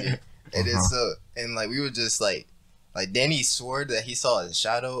last year, and then and like we were just like Danny swore that he saw a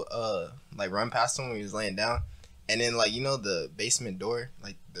shadow like run past him when he was laying down, and then like the basement door,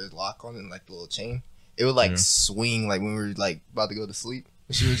 like there's lock on it, and like the little chain, it would like swing like when we were like about to go to sleep.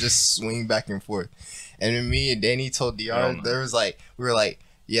 She would just swing back and forth, and then me and Danny told DR we were like,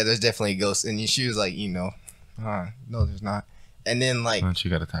 yeah, there's definitely a ghost, and she was like, no, there's not, and then like, and she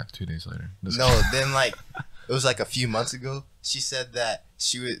got attacked 2 days later. Then like it was like a few months ago, she said that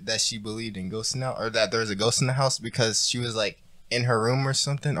she believed in ghosts now, or that there was a ghost in the house because she was like in her room or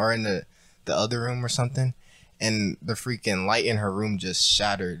something, or in the other room or something, and the freaking light in her room just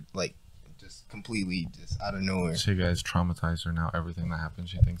shattered, like completely just out of nowhere. So you guys traumatized her now. Everything that happened,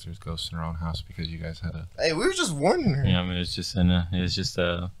 she thinks there's ghosts in her own house because you guys had a. Hey, we were just warning her. Yeah, I mean it's just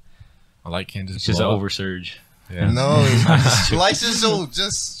a light can't just. It's just an oversurge. Yeah. No, the lights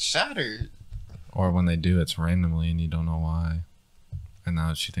just shattered. Or when they do, it's randomly and you don't know why. And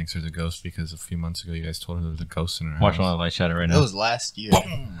now she thinks there's a ghost because a few months ago you guys told her there was a ghost in her house. Watch my light shatter right now. It was last year.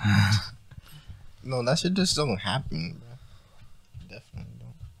 No, that shit just don't happen, bro. Definitely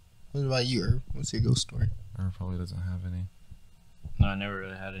don't. What about you, Herb? What's your ghost story? Herb probably doesn't have any. No, I never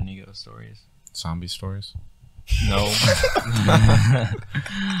really had any ghost stories. Zombie stories? No.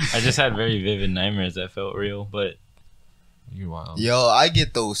 I just had very vivid nightmares that felt real, but... You wild. Yo, I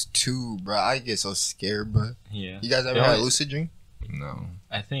get those too, bro. I get so scared, bro. Yeah. You guys ever had a lucid dream? No.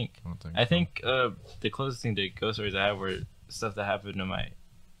 I think the closest thing to ghost stories I have were stuff that happened to my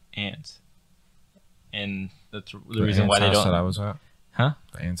aunts. And that's the reason why they don't... that I was at? Huh?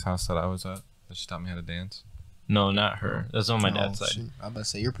 The aunt's house that I was at? That she taught me how to dance? No, not her. That's on my dad's side. Shoot. I'm about to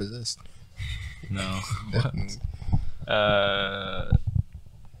say you're possessed. No. What?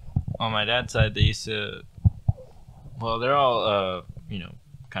 On my dad's side, they used to... Well, they're all,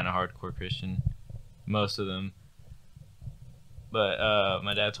 kind of hardcore Christian. Most of them. But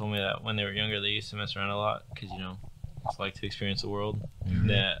my dad told me that when they were younger, they used to mess around a lot. Because, it's like to experience the world. Mm-hmm.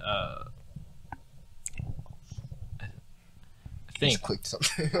 That, I think... Just clicked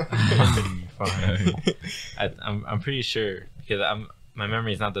something. I'm pretty sure. Because my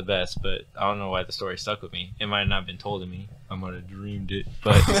memory is not the best, but I don't know why the story stuck with me. It might not have been told to me. I might have dreamed it.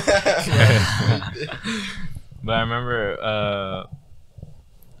 But... But I remember,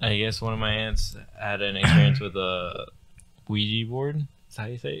 I guess one of my aunts had an experience with a Ouija board. Is that how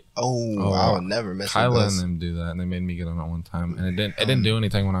you say it? Oh, I would never mess with Kyla those. and them do that, and they made me get on it one time, and it didn't do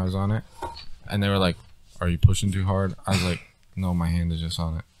anything when I was on it. And they were like, "Are you pushing too hard?" I was like, "No, my hand is just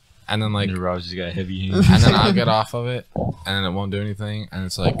on it." And then like, Rob just got heavy hands. and then I'll get off of it, and then it won't do anything, and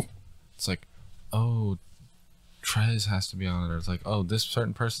it's like, oh, Trez has to be on it, or it's like, oh, this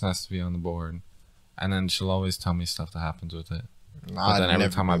certain person has to be on the board. And then she'll always tell me stuff that happens with it. But then every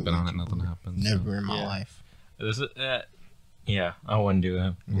time I've been on it, nothing happens. Never in my life. Yeah, I wouldn't do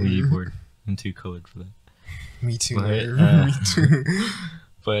a Ouija board. I'm too colored for that. Me too. But, Me too.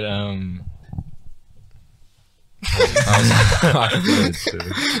 But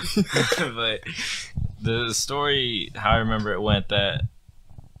but the story, how I remember it went, that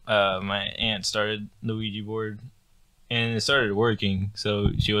my aunt started the Ouija board, and it started working.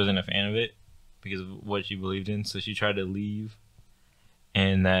 So she wasn't a fan of it because of what she believed in. So she tried to leave,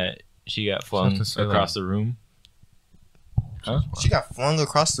 and that she got flung across the room. Huh? She got flung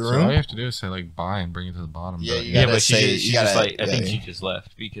across the room. So all you have to do is say like bye and bring it to the bottom. Yeah, but she just I think she just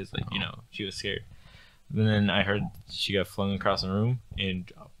left because she was scared. And then I heard she got flung across the room,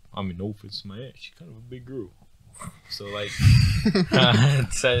 and I mean, no offense to my aunt, she's kind of a big girl. So like, I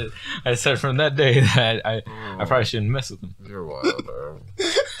said from that day that I probably shouldn't mess with them. You're wild, bro.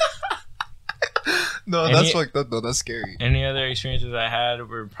 No, that's fucked up though. That's scary. Any other experiences I had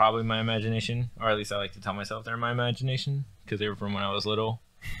were probably my imagination, or at least I like to tell myself they're my imagination because they were from when I was little.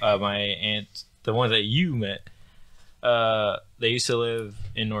 My aunt, the ones that you met, they used to live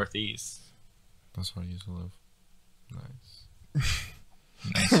in Northeast. That's where I used to live. Nice.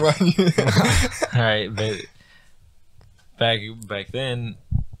 All right, but back then,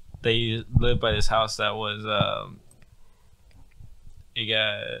 they lived by this house that was it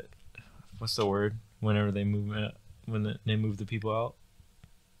got, what's the word? Whenever they move it, they move the people out.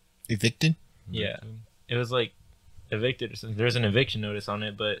 Evicted? Yeah, it was like evicted or something. There's an eviction notice on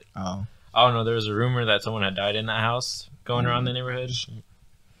it, but I don't know. There was a rumor that someone had died in that house going around the neighborhood.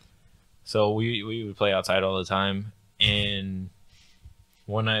 So we would play outside all the time. And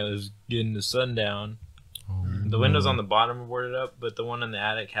one night it was getting the sun down. The windows on the bottom were boarded up, but the one in the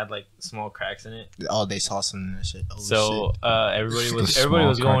attic had like small cracks in it. Oh, they saw some of that shit. Oh, so shit. Everybody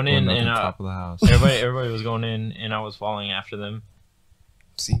was going in, and top of the house. everybody was going in, and I was following after them.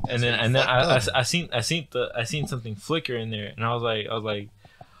 See, And then I seen something flicker in there, and I was like,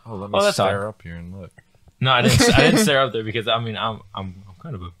 oh, let me stare up here and look. no, I didn't stare up there because I mean I'm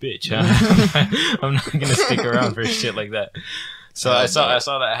kind of a bitch. I'm not gonna stick around for shit like that. So I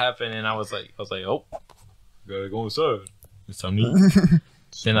saw that happen, and I was like, oh, gotta go inside. It's time to eat.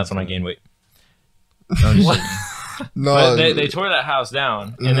 Then that's when I gained weight. No, but they tore that house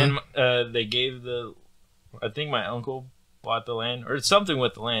down, and then they gave I think my uncle bought the land or something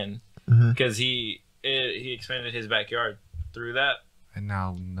with the land because he expanded his backyard through that. And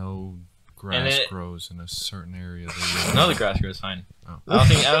now no grass grows in a certain area. No, the grass grows fine. Oh. I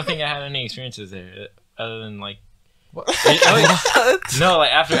don't think I had any experiences there other than like. What? No,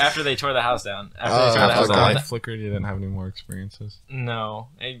 like after they tore the house down. After they tore the house down, light flickered. You didn't have any more experiences. No,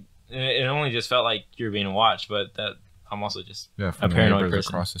 it only just felt like you were being watched, but that I'm also just from a paranoid neighbors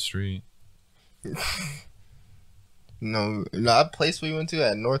person across the street. No, that place we went to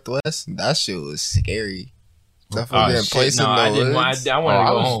at Northwest, that shit was scary. Place no, I didn't. I wanted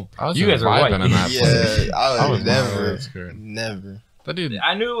to go home. You guys were white. In that place. I was never. But dude,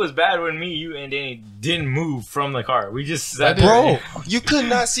 I knew it was bad when me, you, and Danny didn't move from the car. We just sat there. Bro, you could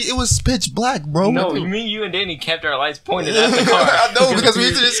not see. It was pitch black, bro. No, me, you, and Danny kept our lights pointed at the car. I know, because we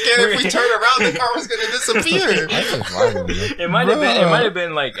were just scared if we turned around, the car was gonna disappear. It might have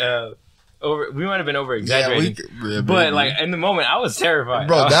been like we might have been over exaggerating, but like in the moment, I was terrified.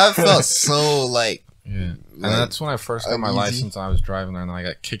 Bro, that felt so like. Yeah, and that's when I first got my license. And I was driving there, and I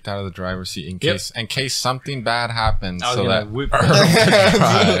got kicked out of the driver's seat in case something bad happened. So that whip.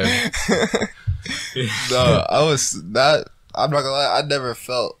 No, I'm not gonna lie. I never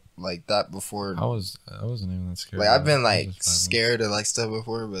felt like that before. I wasn't even that scared. Like I've been like scared of like stuff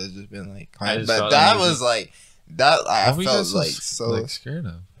before, but it's just been like. But that was like that. I felt like so scared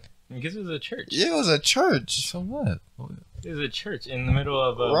of. Because it was a church. Yeah, it was a church. So what? It was a church in the middle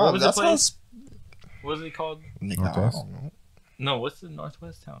of what was the place? What is it called? Northwest? No, what's the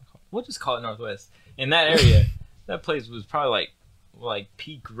Northwest town called? We'll just call it Northwest. In that area, that place was probably like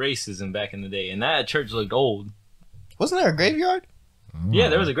peak racism back in the day, and that church looked old. Wasn't there a graveyard? Yeah,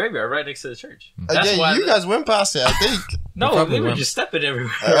 there was a graveyard right next to the church. That's why you guys went past it, I think. No, they were just stepping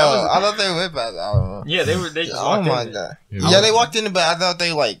everywhere. I thought they went past it. I don't know. Yeah, they just walked in. Oh my god. Yeah, they walked in it, but I thought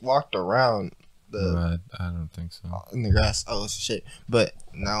they like walked around. I don't think so. In the grass. Oh shit! But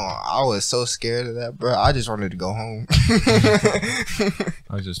no, I was so scared of that, bro. I just wanted to go home.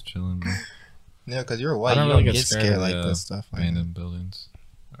 I was just chilling, bro. Yeah, because you're white. I don't you really don't get scared like that stuff. Abandoned buildings.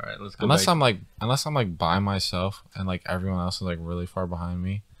 All right, let's go. Unless I'm like by myself and like everyone else is like really far behind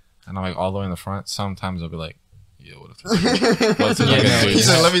me, and I'm like all the way in the front. Sometimes I'll be like, "Yo, what if there's like a dude?" He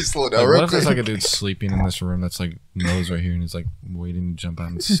said, "Let me slow down." What if there's like a dude sleeping in this room that's like nose right here and he's like waiting to jump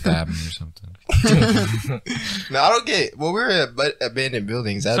out and stab me or something? No, I don't get. Well, we're at abandoned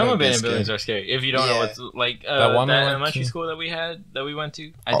buildings. Some abandoned buildings are scary if you don't know what's like that elementary school that we went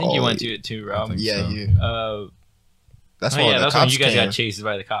to. I think you went to it too, Rob. Yeah, you. That's when you guys got chased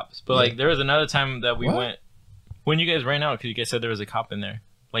by the cops. But like there was another time that we went when you guys ran out because you guys said there was a cop in there.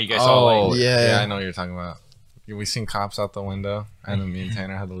 Like you guys saw. Like, yeah, I know what you're talking about. We seen cops out the window, and then me and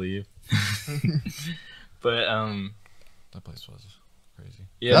Tanner had to leave. But that place was crazy.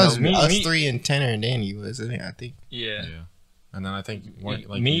 Yeah, that was us three and Tanner and Danny wasn't it? I think. Yeah. And then I think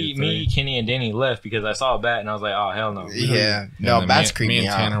me, Kenny, and Danny left because I saw a bat and I was like, oh hell no. Yeah, no, bats creeped me out. Me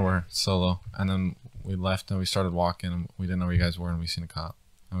and Tanner were solo, and then we left and we started walking, and we didn't know where you guys were, and we seen a cop,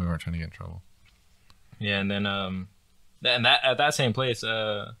 and we weren't trying to get in trouble. Yeah, and then at that same place,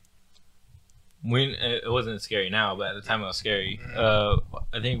 it wasn't scary now, but at the time it was scary. I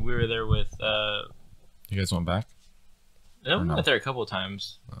think we were there with. You guys went back? Yeah, we went there a couple of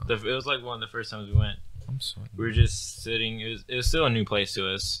times. Oh. It was like one of the first times we went. I'm sorry. We were just sitting. It was still a new place to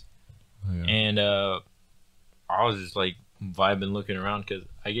us, and I was just like vibing, looking around because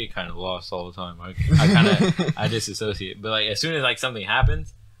I get kind of lost all the time. I disassociate, but like as soon as like something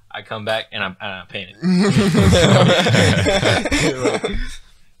happens, I come back and I panic.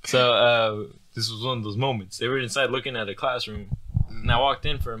 So this was one of those moments. They were inside looking at a classroom, and I walked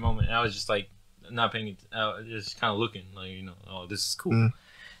in for a moment, and I was just like not paying attention, just kind of looking, like oh, this is cool.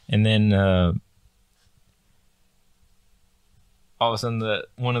 And then all of a sudden,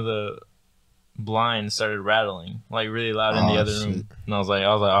 one of the blind started rattling like really loud in the other room, and I was like,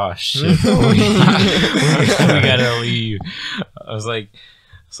 oh shit, we gotta leave. I was like,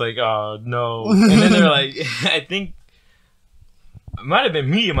 it's like, oh no, and then they're like, I think. It might have been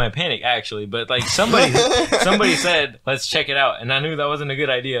me in my panic actually, but like somebody said, let's check it out, and I knew that wasn't a good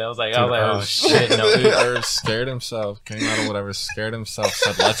idea. I was like, oh shit, no. Dude, Irv scared himself, came out of whatever, scared himself,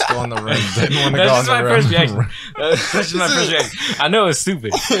 said, let's go in the room. Didn't want to go in the room. That's just my first reaction. I know it's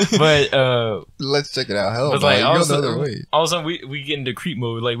stupid, but let's check it out. Hell, but like all of a sudden we get into creep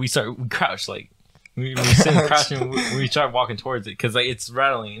mode. Like we crouch, like we sit crouching. We start walking towards it because like it's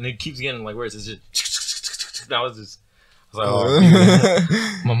rattling and it keeps getting like worse. It's just that was just. I was like,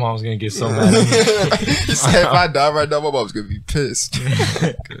 oh, my mom's gonna get so mad at me. He said, if I die right now, my mom's gonna be pissed.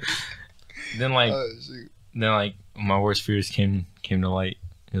 Then my worst fears came to light.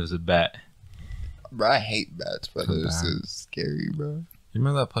 It was a bat. Bro, I hate bats, bro. This is scary, bro. You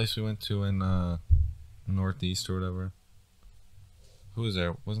remember that place we went to in Northeast or whatever? Who was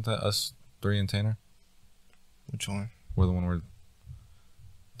there? Wasn't that us three and Tanner? Which one? We're the one where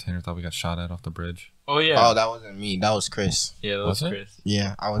Tanner thought we got shot at off the bridge. Oh yeah. Oh, that wasn't me. That was Chris. Yeah, that was Chris.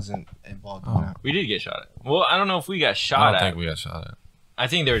 Yeah, I wasn't involved in that. We did get shot at. Well, I don't know if we got shot at. I don't think we got shot at. I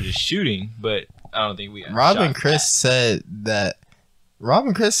think they were just shooting, but I don't think we got Rob shot and Chris said that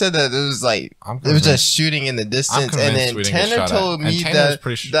it was like it was just shooting in the distance, and then Tanner told me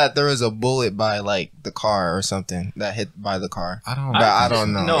that there was a bullet by like the car or something that hit by the car. I don't know. But I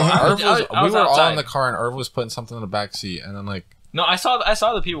don't know. No, we were all in the car, and Irv was putting something in the back seat, and then like. No, I saw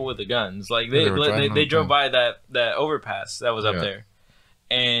the people with the guns. Like they drove by that overpass that was up there,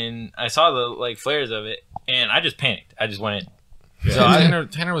 and I saw the like flares of it, and I just panicked. I just went in. Yeah. So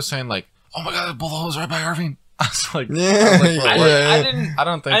Tanner was saying like, "Oh my god, the bullet holes right by Irving." I was like, I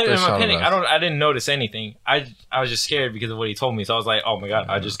don't think they shot panic. I didn't notice anything. I was just scared because of what he told me. So I was like, "Oh my god,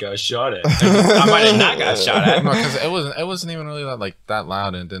 I just got shot at." I might have not got shot at. No, because it wasn't even really that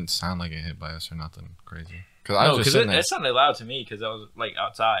loud, and it didn't sound like it hit by us or nothing crazy. Because it sounded loud to me because I was like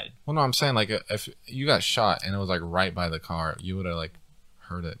outside. Well, no, I'm saying like if you got shot and it was like right by the car, you would have like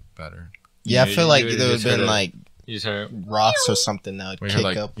heard it better. Yeah, I feel like there would have been like you just heard rocks or something that would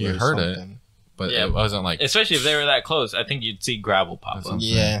kick up. You heard it, but it wasn't like. Especially if they were that close, I think you'd see gravel pop up.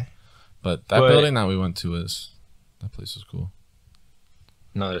 Yeah, but building that we went to that place was cool.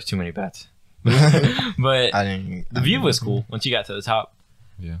 No, there's too many bats. But the view was cool once you got to the top.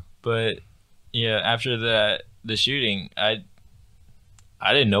 Yeah, but. Yeah, after the shooting, I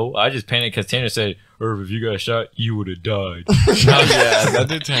didn't know. I just panicked because Tanner said, "Irv, if you got shot, you would have died." That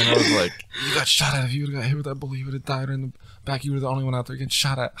dude Tanner was like, "You got shot at. If you would have got hit with that bullet, you would have died in the back. You were the only one out there getting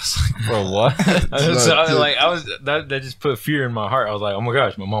shot at." I was like, "Bro, what?" That just put fear in my heart. I was like, "Oh my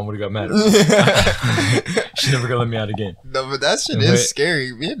gosh, my mom would have got mad at me. She's never gonna let me out again." No, but that shit is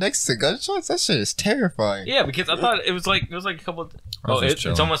scary. Being next to gunshots, that shit is terrifying. Yeah, because I thought it was like a couple.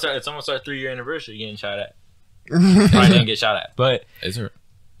 It's almost our 3-year anniversary getting shot at. I didn't get shot at, but is there?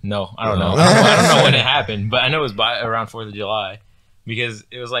 No, I don't know. I don't know when it happened, but I know it was around 4th of July because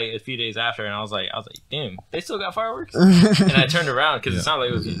it was like a few days after, and I was like, damn, they still got fireworks. And I turned around because it sounded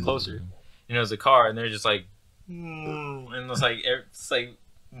like it was getting closer, and it was a car, and they're just like, and it's like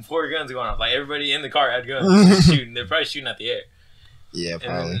 4 guns going off. Like everybody in the car had guns shooting. They're probably shooting at the air. Yeah,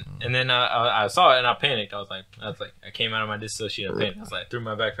 probably. And then I saw it and I panicked. I was like, I came out of my dissociative panic. I was like, threw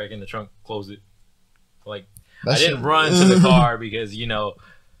my backpack in the trunk, closed it. Like I didn't run to the car because I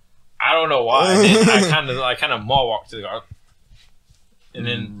don't know why. I kind of mall walked to the car, and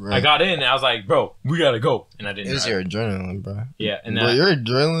then I got in and I was like, bro, we gotta go. And I didn't. It was your adrenaline, bro. Yeah, and your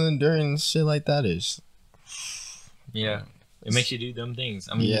adrenaline during shit like that is. Yeah, it makes you do dumb things.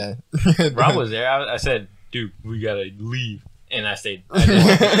 I mean, Rob was there. I said, dude, we gotta leave. And I stayed. And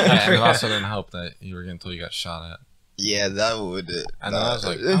it also didn't help that you were getting told you got shot at. Yeah, that would. And then I was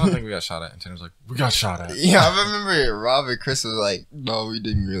like, I don't think we got shot at. And Tanner was like, we got shot at. Yeah, I remember Rob and Chris was like, no, we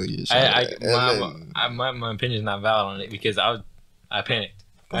didn't really get shot at. My opinion's not valid on it because I panicked.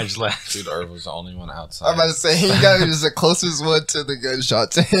 I just left. Dude, Irv was the only one outside. I'm about to say, he got just the closest one to the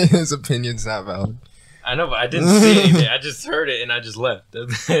gunshot. His opinion's not valid. I know, but I didn't see anything. I just heard it and I just left.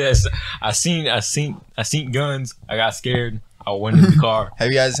 I seen guns. I got scared. I went in the car. Have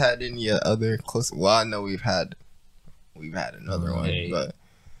you guys had any other close? Well, I know we've had another one, but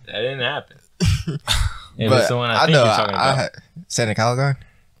that didn't happen. It was the one I think you're talking about. Santa Calgon?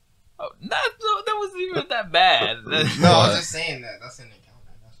 Oh, that wasn't even that bad. No, I was just saying that. That's Santa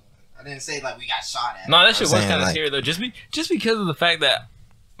Calgon. I didn't say like we got shot at. No, that shit was kind of scary though. Just because of the fact that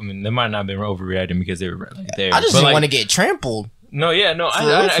they might not have been overreacting because they were like there. I just didn't want to get trampled.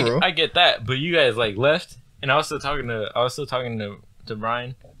 I get that, but you guys like left. And I was still talking to to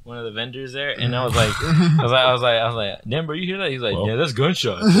Brian, one of the vendors there, and I was like, damn, bro, you hear that? He's like, yeah, that's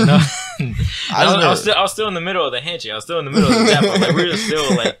gunshots. I was still in the middle of the handshake. I was still in the middle of the tap. Like we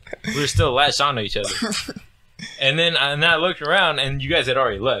were still latched onto each other. And then I looked around, and you guys had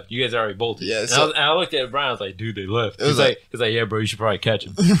already left. You guys had already bolted. Yeah. And I looked at Brian. I was like, dude, they left. He's like, yeah, bro, you should probably catch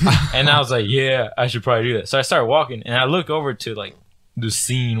him. And I was like, yeah, I should probably do that. So I started walking, and I look over to like the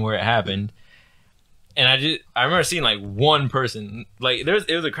scene where it happened. And I remember seeing like one person, like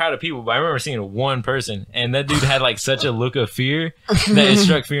it was a crowd of people, but I remember seeing one person, and that dude had like such a look of fear that it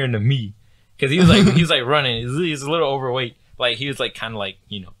struck fear into me, because he was like running. He's a little overweight, like he was like kind of like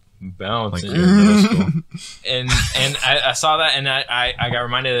bouncing. Like, and I saw that, and I got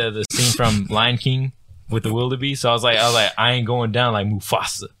reminded of the scene from Lion King with the wildebeest. So I was like I ain't going down like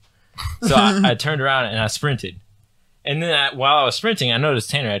Mufasa. So I turned around and I sprinted, and then while I was sprinting, I noticed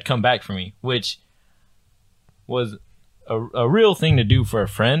Tanner had come back for me, which was a real thing to do for a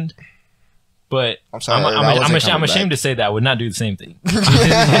friend, but I'm ashamed to say that I would not do the same thing.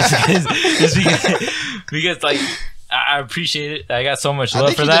 just because like I appreciate it. I got so much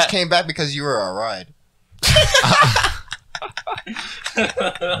love for that. I think you just came back because you were a ride.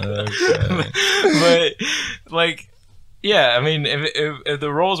 But like, yeah, I mean, if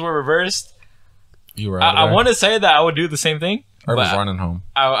the roles were reversed, you were. I want to say that I would do the same thing. Or was running home.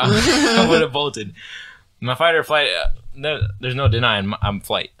 I would have bolted. My fight or flight, there's no denying I'm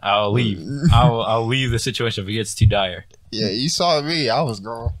flight. I'll leave. I'll leave the situation if it gets too dire. Yeah, you saw me. I was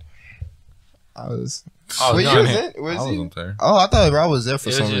gone. I was. Oh, wait, no, you wasn't there. Oh, I thought Rob was there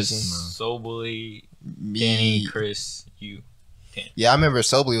for some reason. Sobly, Kenny, Chris, you. Yeah, I remember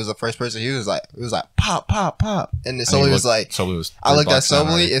Sobly was the first person. It was like pop, pop, pop, and then Sobly was like, I looked at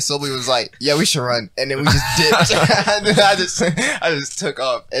Sobly, and Sobly was like, yeah, we should run, and then we just dipped. And then I just took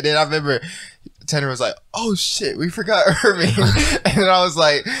off, and then I remember Tanner was like, oh shit, we forgot Irving, and then I was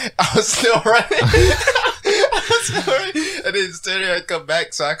like, I was still running. And then Tanner had come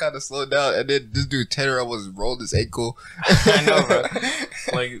back, so I kind of slowed down. And then this dude Tanner almost rolled his ankle. I know, bro. That's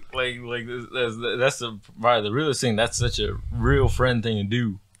probably the realest thing. That's such a real friend thing to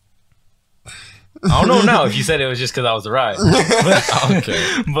do. I don't know now if you said it was just because I was the ride,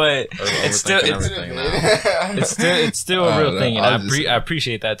 but it's still a real thing, and I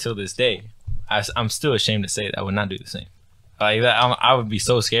appreciate that till this day. I'm still ashamed to say that I would not do the same. Like that, I would be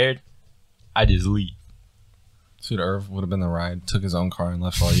so scared. I just leave. Dude, Irv would have been the ride, took his own car and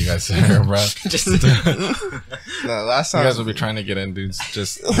left all you guys there, bro. No, last time you guys would be trying to get in, dudes,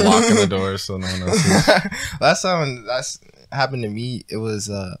 just locking the door so no one else sees. Last time that happened to me, it was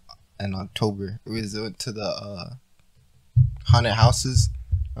in October. We went to the haunted houses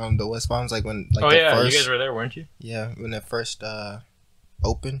on the West Palms, like when like you guys were there, weren't you? Yeah, when it first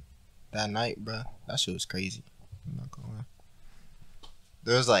opened that night, bro. That shit was crazy. I'm not gonna lie.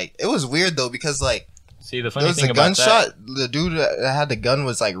 There was like, it was weird though, because like, see, the funny thing about gunshot, the dude that had the gun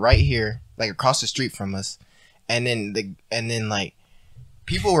was like right here, like across the street from us, and then like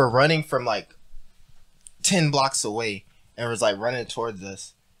people were running from like 10 blocks away and was like running towards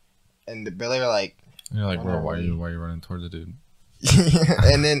us, and they were like, you're like, bro, why are you running towards the dude?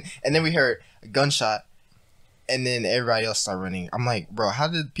 and then we heard a gunshot, and then everybody else started running. I'm like, bro, how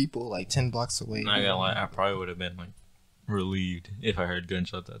did people like 10 blocks away? Not gonna lie, I probably would have been like relieved if I heard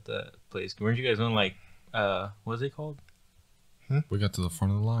gunshots at that place. Weren't you guys on like what's it called? We got to the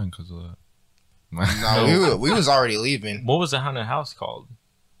front of the line because of that. No, we was already leaving. What was the haunted house called?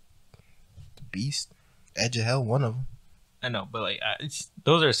 The Beast, Edge of Hell, one of them. I know, but like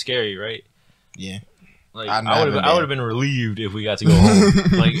those are scary, right? Yeah. Like I would have been relieved if we got to go home.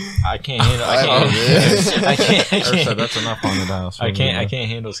 Like I can't handle. I can't. That's enough haunted house. I can't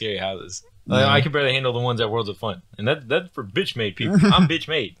handle scary houses. Like, I can barely handle the ones at Worlds of Fun, and that's for bitch made people. I'm bitch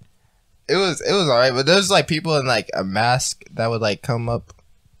made. It was alright, but there's like people in like a mask that would like come up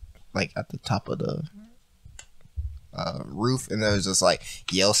like at the top of the roof, and they was just like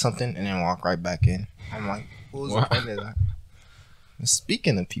yell something and then walk right back in. I'm like, what was the point of that? And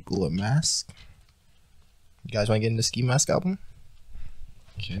speaking of people with masks, you guys want to get into the Ski Mask album?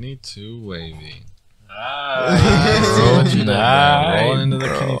 Kenny2Wavyy. Roll into the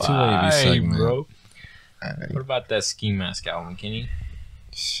Kenny2Wavyy segment, bro. Right. What about that Ski Mask album, Kenny?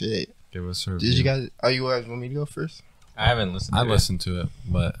 Shit. Give us a review. Did you guys? Oh, you guys want me to go first? I haven't listened to it. I listened to it,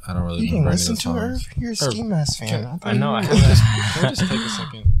 but I don't really remember any of the songs. You can listen to her? You're a Ski Mask fan. I know. Can we just take a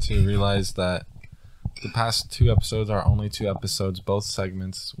second to realize that the past 2 episodes are only 2 episodes, both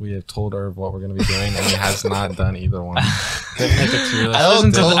segments. We have told Irv what we're going to be doing, and he has not done either one. I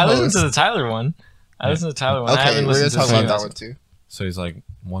listened to the Tyler one. I listened to Tyler one. Okay, we're going to talk about that one too. So he's like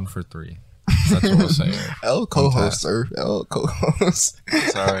 1 for 3. That's what we'll say. L co-host, sir. L co-host.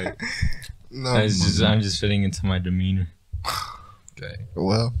 Sorry. No, I'm just fitting into my demeanor. Okay.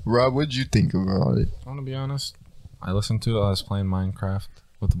 Well, Rob, what'd you think about it? I'm gonna be honest. I listened to it. I was playing Minecraft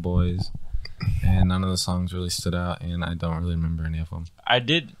with the boys, and none of the songs really stood out, and I don't really remember any of them. I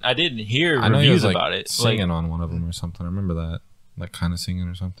did hear I know he reviews was, like, about it, singing on one of them or something. I remember that, like kind of singing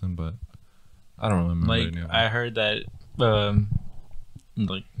or something, but I don't remember like any of them. I heard that.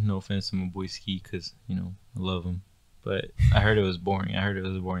 Like, no offense to my boy Ski, because I love him, but I heard it was boring. I heard it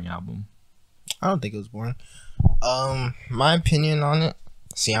was a boring album. I don't think it was boring. My opinion on it.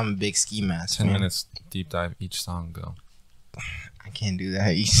 See, I'm a big Ski Mask 10 fan. minutes deep dive each song, go. I can't do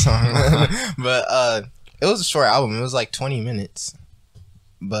that each song, but it was a short album. It was like 20 minutes,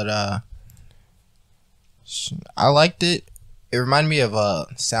 but I liked it. It reminded me of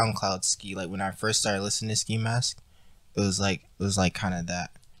SoundCloud Ski. Like when I first started listening to Ski Mask, it was like kind of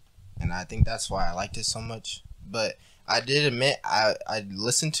that, and I think that's why I liked it so much. But I did admit I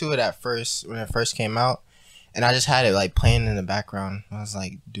listened to it at first when it first came out, and I just had it like playing in the background. I was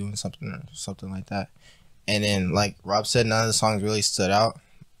like doing something or something like that, and then like Rob said, none of the songs really stood out.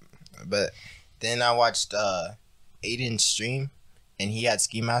 But then I watched Aiden's stream, and he had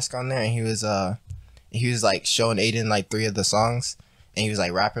Ski Mask on there, and he was like showing Aiden like 3 of the songs, and he was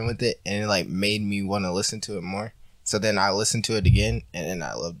like rapping with it, and it like made me want to listen to it more. So then I listened to it again, and then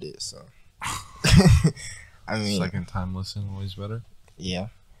I loved it. So, I mean, Second time listen, always better. Yeah.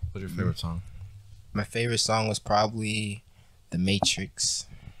 What's your favorite song? My favorite song was probably The Matrix.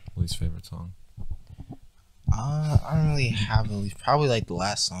 Least favorite song? I don't really have a least. Probably like the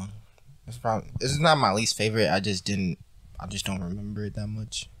last song. It's not my least favorite. I just don't remember it that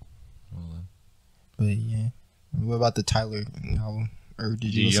much. Well then. But yeah. What about the Tyler album? Or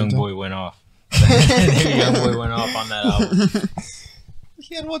did you The listen young to boy went off. The young boy went off on that album.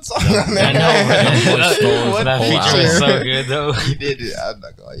 He had one song on there. I know. What That feature was so good though. He did it. I'm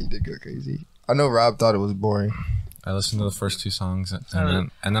not gonna lie. He did go crazy. I know Rob thought it was boring. I listened to the first 2 songs,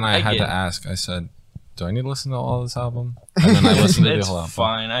 and then I had to ask. I said, "Do I need to listen to all this album?" And then I listened to the whole album.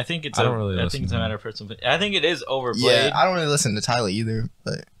 Fine. I think it's I a don't really I think it's a listen to matter of personal. I think it is overplayed. Yeah, I don't really listen to Tyler either,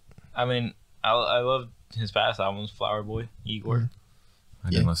 but I mean, I love his past albums, Flower Boy, Igor. I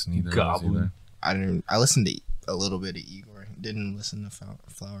didn't listen either. Goblin. I listened to a little bit of Igor. Didn't listen to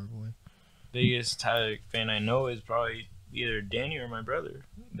Flower Boy. Biggest Tyler fan I know is probably either Danny or my brother.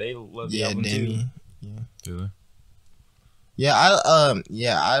 They love the album Danny. too. Yeah. Do they? Yeah,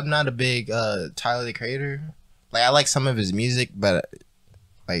 I'm not a big Tyler the Creator. Like I like some of his music, but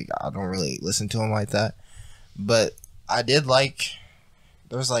like I don't really listen to him like that. But I did like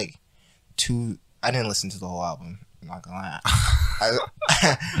there was like 2. I didn't listen to the whole album. I'm not gonna lie.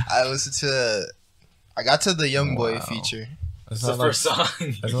 I listened to. I got to the Young Boy feature. That's the first song.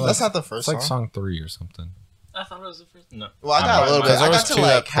 That's not the first song. song. It's like song 3 or something. I thought it was the first. No. Well, I got a little bit. I got to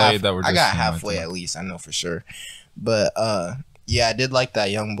like half. I got just halfway at least. I know for sure. But yeah, I did like that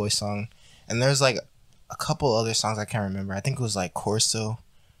Young Boy song. And there's like a couple other songs I can't remember. I think it was like Corso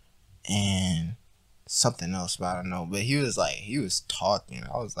and something else, but I don't know. But he was talking.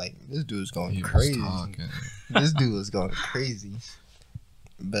 I was like, this dude's going crazy. This dude was going crazy.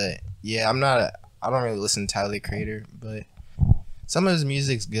 But yeah, I don't really listen to Tyler the Creator, but some of his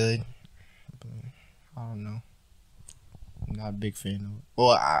music's good. But I don't know. I'm not a big fan of it. Well,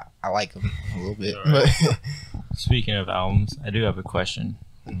 I like him a little bit. Right. But speaking of albums, I do have a question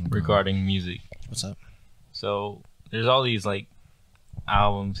regarding music. What's up? So there's all these like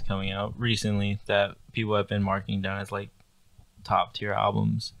albums coming out recently that people have been marking down as like top tier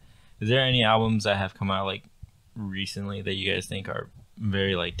albums. Is there any albums that have come out like recently that you guys think are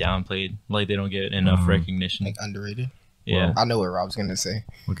very like downplayed, like they don't get enough recognition, like underrated? Yeah, well, I know what Rob's gonna say.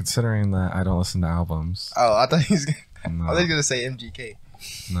 Well, considering that I don't listen to albums. Oh, I thought he was gonna say MGK.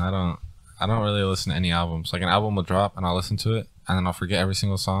 No, I don't really listen to any albums. Like an album will drop and I'll listen to it and then I'll forget every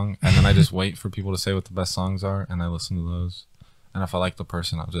single song and then I just wait for people to say what the best songs are and I listen to those. And if I like the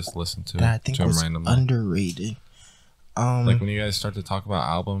person, I'll just listen to I think to was randomly. Underrated. Like when you guys start to talk about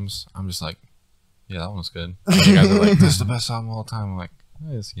albums, I'm just like, yeah, that one's good. And you guys are like, this is the best album of all time. I'm like,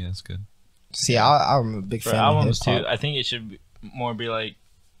 yeah, it's good. See, I'm a big fan of albums hip-hop. too. I think it should more be like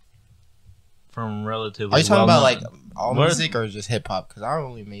from relatively. Are you talking about like well-known. all music or just hip hop? Because I don't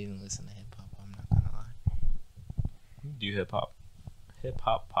really mainly listen to hip hop. I'm not gonna lie. Do hip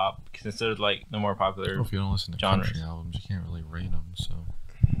hop, pop, because instead of like the more popular. Well, if you don't listen to genres. country albums, you can't really rate them. So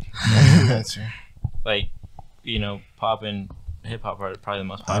That's true. Like, pop and hip hop are probably the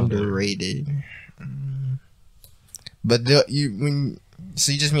most popular. Underrated. But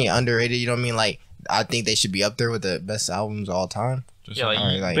so you just mean underrated? You don't mean like I think they should be up there with the best albums of all time?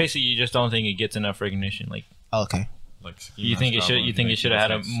 Yeah, like, basically, you just don't think it gets enough recognition. Like, okay, like you think it should. You think it should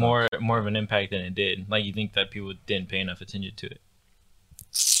have had a more of an impact than it did. Like, you think that people didn't pay enough attention to it.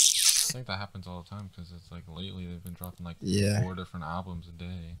 I think that happens all the time because it's like lately they've been dropping like 4 different albums a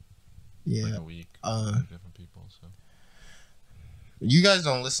day. Yeah, like a week. Different people. So you guys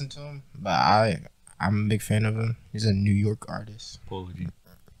don't listen to him, but I'm a big fan of him. He's a New York artist. Apology.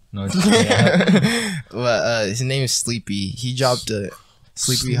 No, but his name is Sleepy. He dropped a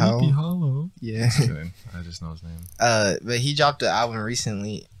Sleepy Hollow. Yeah, I just know his name. But he dropped an album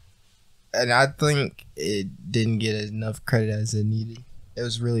recently, and I think it didn't get enough credit as it needed. It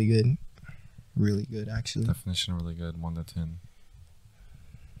was really good actually. Definition really good. 1 to 10.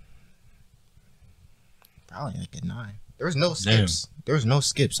 Probably like a 9. There was no skips. Damn. There was no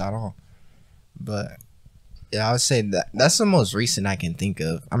skips at all. But yeah, I would say that's the most recent I can think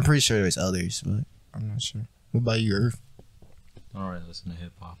of. I'm pretty sure there's others, but I'm not sure. What about you, Irv? I don't really listen to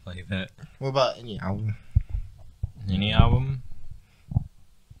hip hop like that. What about any album? Any album?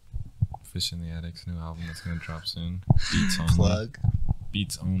 Fish in the Attic's new album that's gonna drop soon. Beats only. Plug.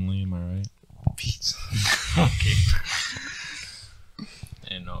 Beats only. Am I right? Beats. Okay.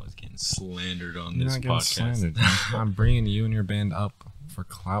 And I was getting slandered on this podcast. I'm bringing you and your band up for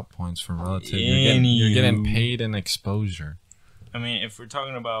clout points for relative. You're getting paid in exposure. I mean, if we're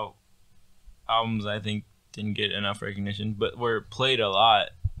talking about albums, I think didn't get enough recognition, but were played a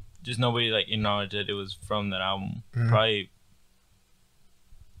lot. Just nobody like acknowledged that it was from that album. Probably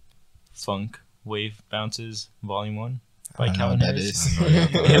Funk Wave Bounces Volume 1 by Calvin Harris.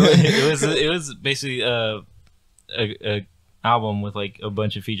 It was basically a album with like a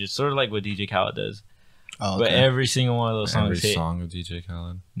bunch of features, sort of like what DJ Khaled does. Oh, okay. But every single one of those songs hit. Every song of DJ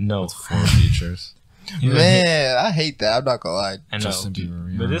Khaled? No. With 4 features. Man, I hate that. I'm not gonna lie. I know. Justin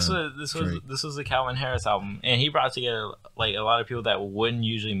Bieber, but this was the Calvin Harris album, and he brought together like a lot of people that wouldn't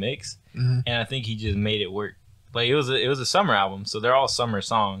usually mix, and I think he just made it work. Like it was a summer album, so they're all summer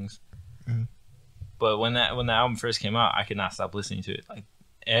songs. But when the album first came out, I could not stop listening to it. Like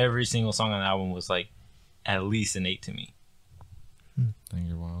every single song on the album was like at least an 8 to me. I think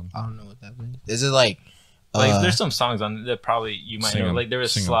you're wild. I don't know what that means. Is it like there's some songs on that probably you might know. Like there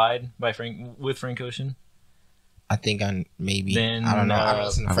was Slide by Frank Ocean. I think I don't know.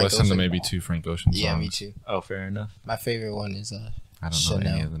 I've listened to maybe 2 Frank Ocean songs. Yeah, me too. Oh, fair enough. My favorite one is I don't Chanel.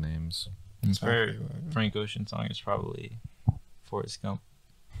 know any of the names. Frank Ocean song is probably Forrest Gump.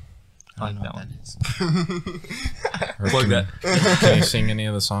 I like that one. Plug that. Can you sing any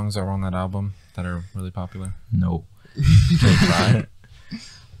of the songs that were on that album that are really popular? No.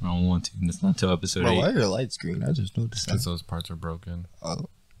 I don't want to. It's not till episode 8. Why are your lights green? I just noticed that. Because those parts are broken. Oh.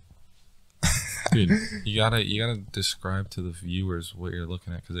 Dude, you gotta describe to the viewers what you're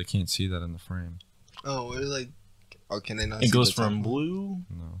looking at because they can't see that in the frame. Oh, we're like, can they not? It goes from blue.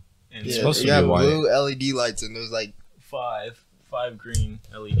 No. And it's supposed to be white. Blue LED lights, and there's like five green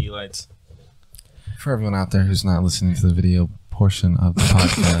LED lights. For everyone out there who's not listening to the video portion of the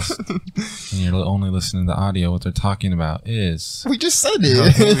podcast and you're only listening to the audio, what they're talking about is we just said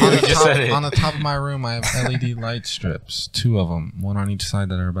it. On the top of my room I have LED light strips, 2 of them, one on each side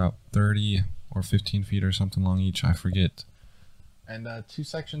that are about 30 or 15 feet or something long each, I forget, and 2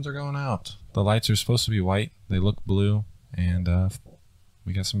 sections are going out. The lights are supposed to be white, they look blue, and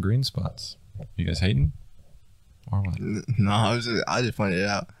we got some green spots. You guys hating or what? No, I just pointed it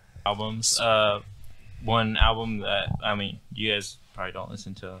out. Albums. One album that, I mean, you guys probably don't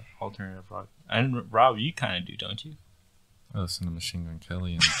listen to alternative rock. And Rob, you kind of do, don't you? I listen to Machine Gun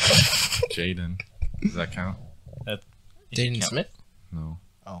Kelly and Jaden. Does that count? Jaden Smith? No.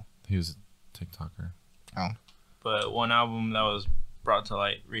 Oh. He was a TikToker. Oh. But one album that was brought to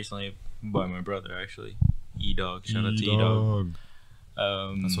light recently by my brother, actually. E-Dog. Shout out to E-Dog.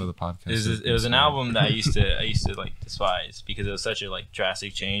 That's why the podcast it was an album that I used to like despise because it was such a like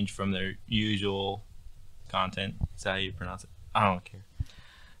drastic change from their usual content. Is that how you pronounce it? I don't care.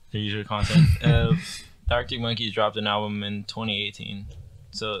 Their usual content. The Arctic Monkeys dropped an album in 2018,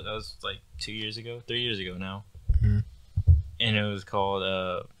 so that was like 3 years ago now, and it was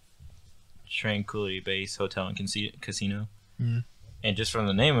called Tranquility Base Hotel and Casino. And just from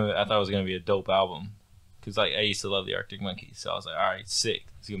the name of it, I thought it was gonna be a dope album. Cause like I used to love the Arctic Monkeys, so I was like, all right, sick.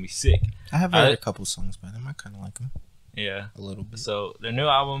 It's gonna be sick. I have heard a couple songs by them. I kind of like them. Yeah, a little bit. So their new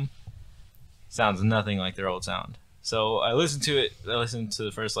album sounds nothing like their old sound. So I listened to it. I listened to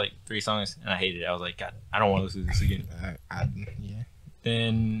the first like 3 songs, and I hated it. I was like, God, I don't want to listen to this again. Yeah.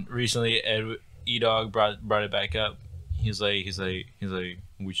 Then recently, E-Dog brought it back up. he's like,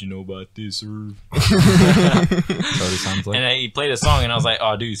 what you know about this, Irv? That's what he sounds like. And he played a song, and I was like,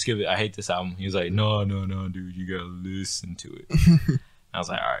 oh, dude, skip it. I hate this album. He was like, no, dude, you gotta listen to it. I was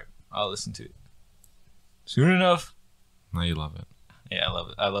like, all right, I'll listen to it. Soon enough. Now you love it. Yeah, I love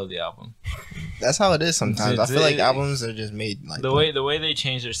it. I love the album. That's how it is sometimes. I feel like albums are just made like the way they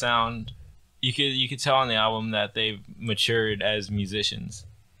change their sound. You could tell on the album that they've matured as musicians,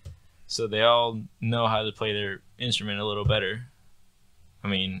 so they all know how to play their instrument a little better. I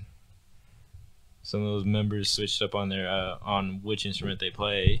mean, some of those members switched up on their on which instrument they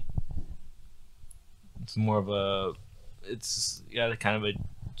play. It's more of it's got a kind of a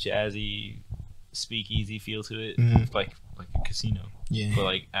jazzy, speakeasy feel to it, like a casino. Yeah, but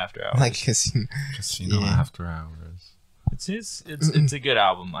like after hours. Like casino after hours. It's a good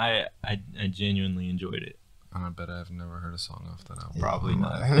album. I genuinely enjoyed it. And I bet I've never heard a song off that album. Probably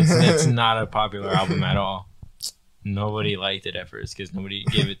not. It's not a popular album at all. Nobody liked it at first because nobody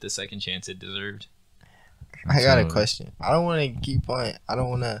gave it the second chance it deserved. I got a question. I don't want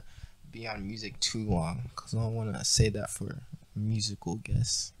to be on music too long because I don't want to say that for musical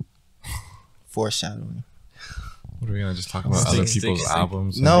guests. Foreshadowing. What are we gonna just talk about other people's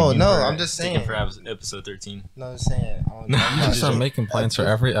albums? No, I'm just saying. For episode 13. No, I'm saying. I'm just start making plans for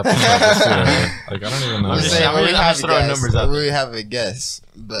every episode this year. Like I don't even know. I'm just saying. I'm just throwing numbers out. We have a guess,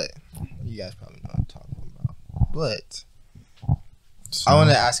 but you guys probably know what I'm talking about. But I want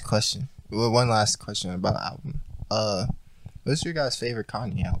to ask a question. Well, one last question about the album. What's your guys' favorite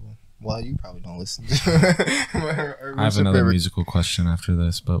Kanye album? Well, you probably don't listen to. I have another musical question after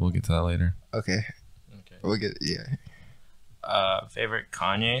this, but we'll get to that later. Okay. We'll get favorite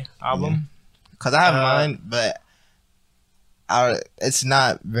Kanye album? Because I have mine, but it's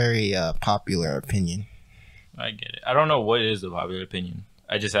not very popular opinion. I get it. I don't know what is the popular opinion.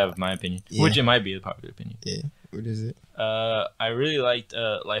 I just have my opinion, which it might be the popular opinion. Yeah. What is it? I really liked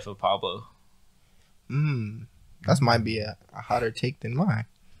Life of Pablo. That might be a hotter take than mine.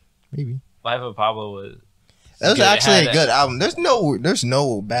 Maybe. Life of Pablo was. That was actually a good album. There's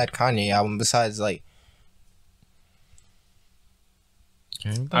no bad Kanye album besides like.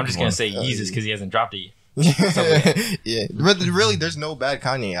 I'm just gonna say Yeezus because he hasn't dropped it yet. Yeah, but really, there's no bad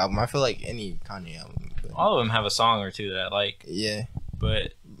Kanye album. I feel like any Kanye album. But... All of them have a song or two that I like. Yeah,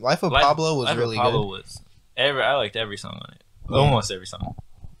 but Life of Pablo was really good. I liked every song on it. Almost every song.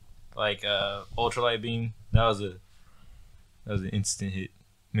 Like Ultralight Beam, that was an instant hit.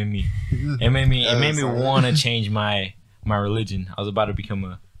 It made me want to change my religion. I was about to become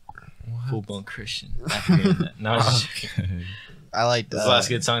a full blown Christian after hearing that. No, I liked the last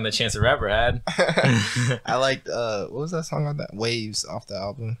good song that Chance the Rapper had. I liked what was that song on that? Waves off the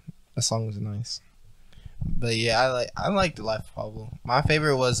album. That song was nice. But yeah, I liked the Life of Pablo. My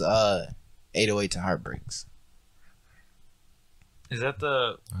favorite was 808s and Heartbreaks. Is that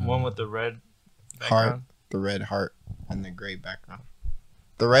the one with the red background? Heart, the red heart and the gray background.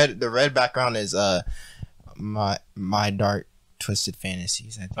 The red background is my dark twisted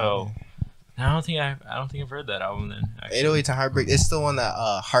fantasies. I think. Oh. I don't think I've heard that album then. 808 to Heartbreak. It's the one that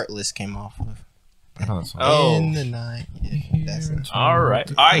Heartless came off of. Oh. In the night. Yeah, that's it. All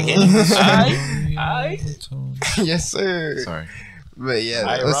right. Yes, sir. Sorry. But yeah,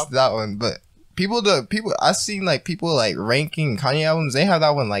 that's that one. But people I've seen like people like ranking Kanye albums. They have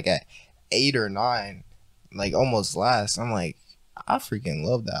that one like at 8 or 9, like almost last. I'm like, I freaking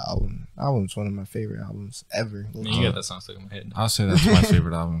love that album. That album's one of my favorite albums ever. You got that song stuck in my head. I'll say that's my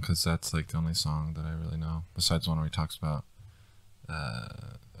favorite album because that's like the only song that I really know. Besides one where he talks about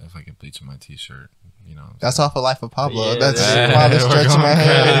if I get bleach in my t-shirt, you know. That's off of Life of Pablo. Yeah, that's why this stretching my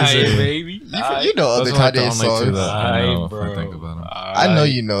head. Hey, baby. You know other Kanye songs. I know if I think about them. I know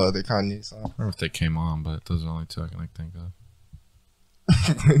you know other Kanye songs. I don't know if they came on, but those are the only two I can like think of.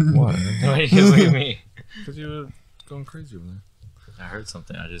 What? Why you just look at me? Because you were going crazy over there. I heard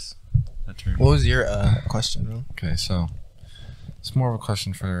something. I turned. What was your question, bro? Okay, so it's more of a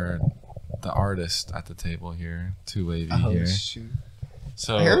question for the artist at the table here, 2Wavyy here. Shoot.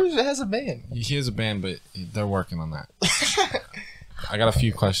 So Harris has a band. He has a band, but they're working on that. I got a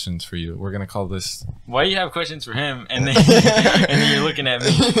few questions for you. We're gonna call this. Why you have questions for him and then you're looking at me?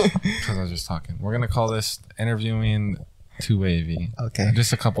 Because I was just talking. We're gonna call this interviewing 2Wavyy. Okay.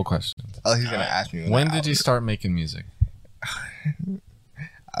 Just a couple questions. Oh, he's gonna ask me. When did you start making music?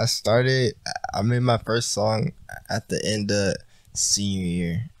 I made my first song at the end of senior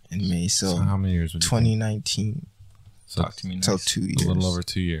year in May. So how many years? 2019. So talk to me. So 2 years. A little over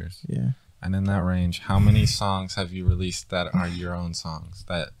 2 years. Yeah. And in that range, how many songs have you released that are your own songs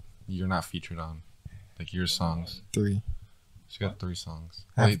that you're not featured on? Like your songs? 3. She got 3 songs.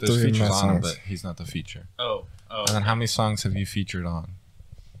 I have Wait, there's 3 of my features on him, songs. but he's not the feature. Oh. And then how many songs have you featured on?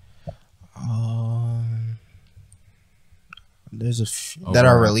 There's that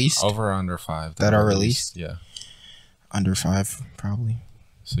are released. Over or under 5? That are released? Yeah. Under 5, probably.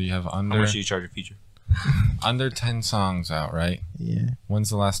 So you have How under much do you charge a feature? under 10 songs out, right? Yeah. When's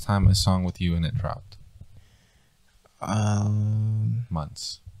the last time a song with you in it dropped?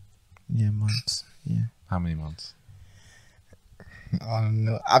 Months. Yeah, months. Yeah. How many months? I don't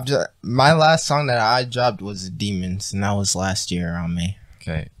know. My last song that I dropped was Demons, and that was last year around May.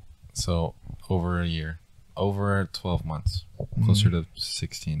 Okay, so over a year, over 12 months, closer to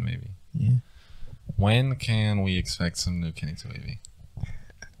 16 maybe. Yeah. When can we expect some new Kenny2Wavyy?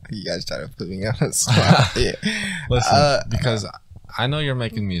 You guys try to put me on the spot. Yeah. Listen, because I know you're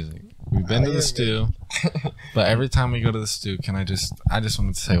making music. We've been to the stew, but every time we go to the stew, I just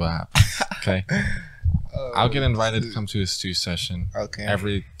wanted to say what happened. Okay. I'll get invited to come to a stew session. Okay.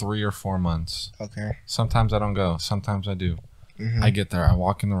 Every 3 or 4 months. Okay. Sometimes I don't go. Sometimes I do. Mm-hmm. I get there. I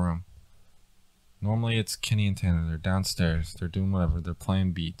walk in the room. Normally it's Kenny and Tanner. They're downstairs. They're doing whatever. They're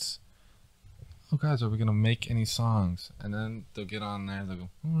playing beats. Oh, guys, are we going to make any songs? And then they'll get on there. They'll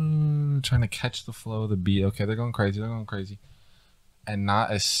go, trying to catch the flow of the beat. Okay, they're going crazy. They're going crazy. And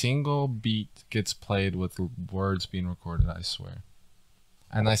not a single beat gets played with words being recorded, I swear.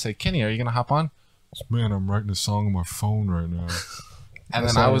 And I say, Kenny, are you going to hop on? Man, I'm writing a song on my phone right now. And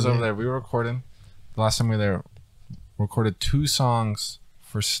then I was over there. We were recording. The last time we were there, recorded 2 songs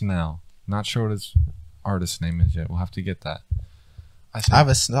for Snell. Not sure what his artist name is yet. We'll have to get that. I have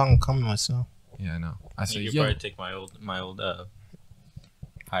a song coming myself. Yeah, I know. I said, you could probably take my old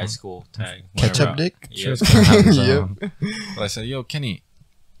high school tag. Ketchup dick? Yep. Yep. But I said, yo, Kenny,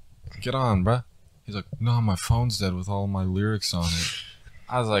 get on, bruh. He's like, no, my phone's dead with all my lyrics on it.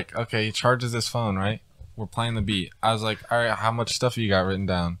 I was like, okay, he charges his phone, right? We're playing the beat. I was like, all right, how much stuff you got written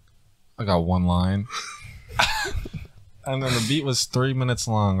down? I got 1 line. And then the beat was 3 minutes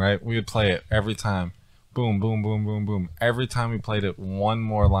long, right? We would play it every time. Boom, boom, boom, boom, boom. Every time we played it, 1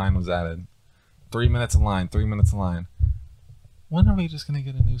 more line was added. 3 minutes a line, 3 minutes a line. When are we just going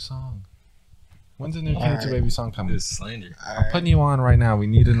to get a new song? When's a new Kenny2Wavyy song coming? This slander. I'm putting you on right now. We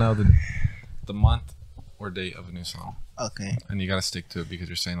need to know the month or date of a new song. Okay. And you got to stick to it because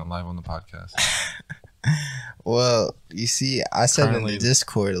you're saying it live on the podcast. Well, you see, I said Currently, in the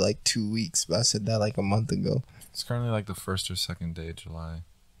Discord like 2 weeks, but I said that like a month ago. It's currently like the 1st or 2nd day of July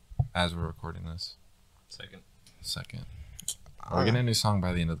as we're recording this. Second. We're getting a new song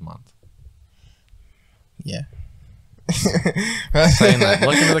by the end of the month. Yeah. Saying that.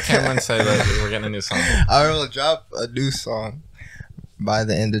 Look into the camera and say that we're getting a new song. I will drop a new song by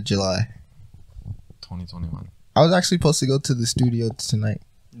the end of July. 2021. I was actually supposed to go to the studio tonight.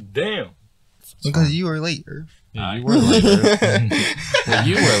 Damn. Because you were late, Irv. Yeah, you were late. Well,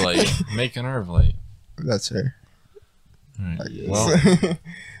 you were late. Making Irv late. That's her. All right. Well,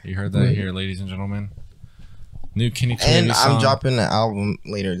 you heard that here, ladies and gentlemen. New Kenny2Wavyy And song. I'm dropping an album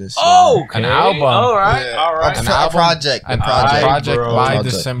later this year. Oh, okay. An album. All right. Yeah. All right. An A album. project. An A project. project bro. by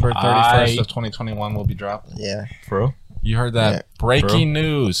Project. December 31st of 2021 will be dropped. Yeah. Bro. You heard that. Yeah. Breaking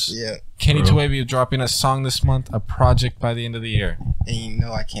news. Yeah. Kenny2Wavyy is dropping a song this month, a project by the end of the year. And you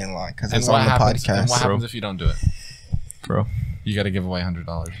know I can't lie because And it's what on the happens? podcast. And what happens if you don't do it? Bro. You got to give away $100.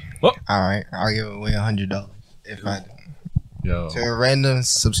 All right. I'll give away $100 if I do. Yo. To a random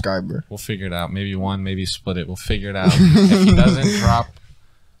subscriber. We'll figure it out. Maybe one, maybe split it. We'll figure it out. If he doesn't drop,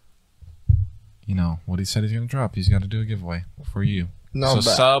 you know, what he said he's going to drop, he's got to do a giveaway for you. No, So but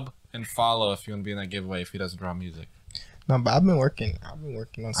sub and follow if you want to be in that giveaway if he doesn't drop music. I've been working. on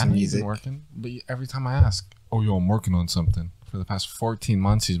I some know you've music. been working, but every time I ask, oh, yo, I'm working on something. For the past 14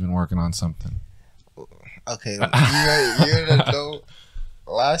 months, he's been working on something. Okay, you're an adult.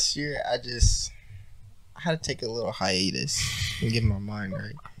 Last year, I had to take a little hiatus and get my mind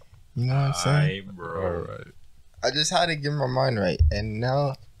right. You know what I'm saying? Alright, bro. right. I just had to get my mind right, and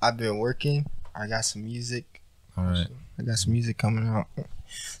now I've been working. I got some music. All right. I got some music coming out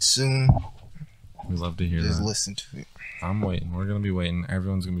soon. We love to hear Just that. listen to it. I'm waiting. We're going to be waiting.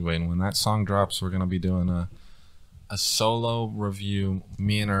 Everyone's going to be waiting. When that song drops, we're going to be doing a solo review.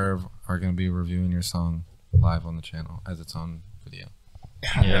 Me and Irv are going to be reviewing your song live on the channel as its own video.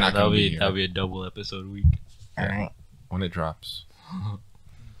 You're Yeah, not that'll gonna be be here. that'll be a double episode week. Alright. When it drops.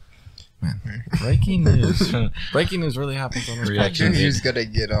 Man, breaking news. Breaking news really happens on this I Reaction. knew podcast. he was gonna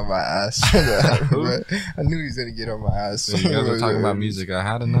get on my ass. I knew he was gonna get on my ass. So you guys are talking about music. I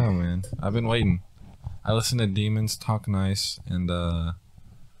had to know, man. I've been waiting. I listened to Demons Talk Nice and I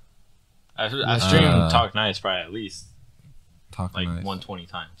streamed Talk Nice probably at least Talk like Nice. 120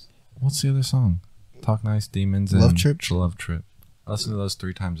 times. What's the other song? Talk Nice, Demons, Love and Trip? Love Trip. I listen to those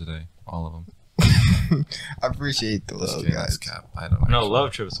 3 times a day, all of them. I appreciate the love, Okay, guys. that's cap. I don't No, actually-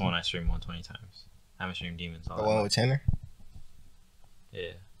 Love Trip is the one I stream 120 times. I haven't streamed Demons all The that one much. with Tanner?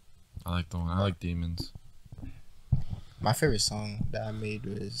 Yeah. I like the one. I like Demons. My favorite song that I made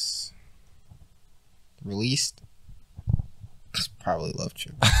was released. It's probably Love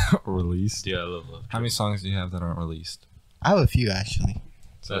Trip. Released? Yeah, I love Love Trip. How many songs do you have that aren't released? I have a few actually.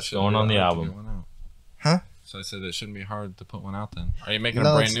 So That's it shouldn't going be on the hard to get album. one out. Huh? So I said it shouldn't be hard to put one out then. Are you making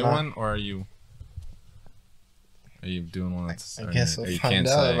No, a brand it's new not. one, or are you doing one that's... I or guess you we'll can't find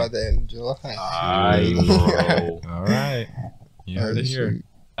out say? about that in July. Bro. All right. You heard it here. Shoot.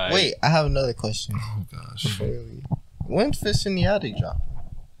 Wait, I have another question. Oh, gosh. Before we leave. When's Fish in the Attic drop?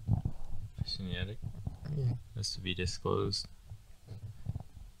 Fish in the Attic? Yeah. That's to be disclosed.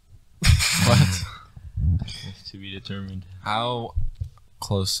 What? That's to be determined. How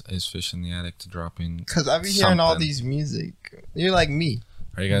close is Fish in the Attic to dropping? Because I be hearing all something? these music. You're like me.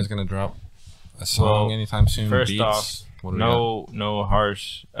 Are you guys going to drop a song Well, anytime soon? first Beats? off, What do we got? no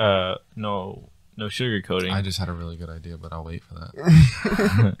harsh, no sugarcoating. I just had a really good idea, but I'll wait for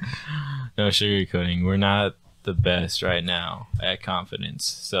that. No sugarcoating. We're not the best right now at confidence,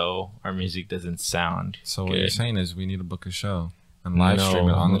 so our music doesn't sound So good. what you're saying is we need to book a show and live stream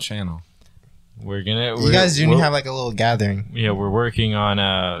it on the channel. You guys do have like a little gathering. Yeah, we're working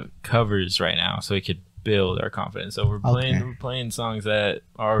on covers right now, so we could build our confidence. So we're playing songs that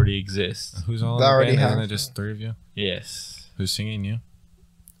already exist. Who's all in They the already band? have- Isn't it just 3 of you? Yes. Who's singing you?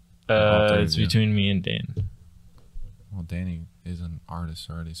 All three It's of you. between me and Dan. Well, Danny is an artist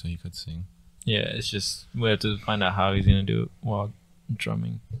already, so he could sing. Yeah, it's just we have to find out how he's gonna do it while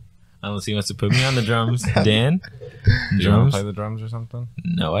drumming. Unless he wants to put me on the drums. Dan? Do you want to Drums? play the drums or something?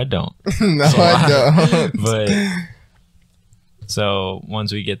 No, I don't. No, I don't. But so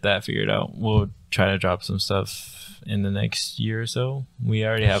once we get that figured out, we'll try to drop some stuff in the next year or so. We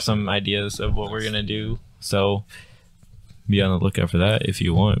already have some ideas of what we're gonna do, so be on the lookout for that if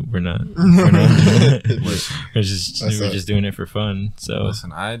you want. We're not we're just doing it for fun. So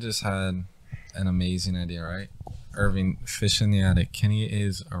Listen, I just had an amazing idea, right? Irving, Fish in the Attic. Kenny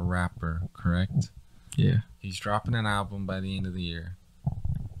is a rapper, correct? yeah. He's dropping an album by the end of the year.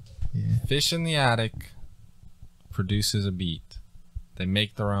 Yeah. Fish in the Attic produces a beat. They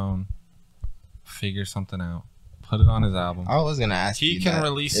make their own, figure something out, put it on his album. I was gonna ask you. He can that.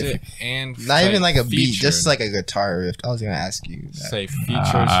 release If- it and Not even say like a beat, featured. just like a guitar riff. I was gonna ask you that. Say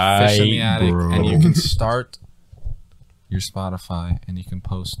features Fish in the Attic, bro. and you can start your Spotify and you can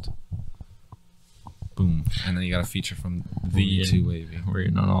post. Boom, and then you got a feature from V2Wavyy. We're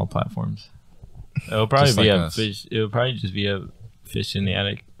in on all platforms. It'll probably Just be like a us. fish. It'll probably just be a Fish in the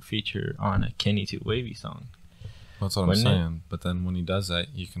Attic feature on a Kenny2Wavyy song. That's what I'm Wouldn't it? saying. But then when he does that,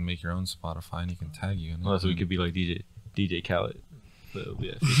 you can make your own Spotify and he can tag you. In it. Unless we could be like DJ Khaled, but it'll be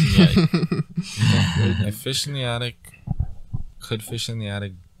a Fish in the Attic. If Fish in the Attic, could Fish in the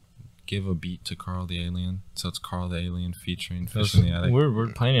Attic give a beat to Carl the Alien? So it's Carl the Alien featuring Fish in the Attic. We're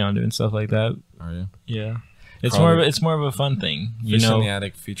planning on doing stuff like that. Are you? Yeah, it's Carl- it's more of a fun thing, you Fish in the know.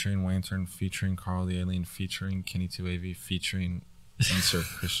 Attic featuring Wayne Turn, featuring Carl the Alien, featuring Kenny2Wavyy, featuring insert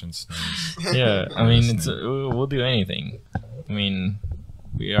Christian Snows. Yeah, I mean, we'll do anything. I mean,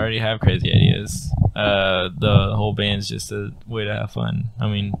 we already have crazy ideas. The whole band's just a way to have fun. I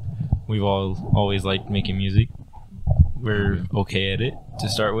mean, we've always liked making music. We're okay at it to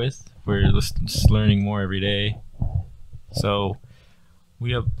start with. We're just learning more every day. So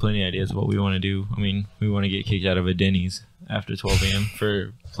we have plenty of ideas of what we want to do. I mean, we want to get kicked out of a Denny's after 12 a.m.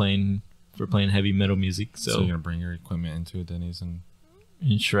 for playing heavy metal music. So So, you're gonna bring your equipment into a Denny's and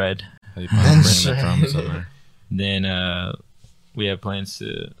shred. how you plan on bringing the drums over? Then we have plans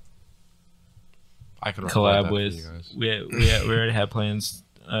to I could record that collab for with. you guys. We already have plans.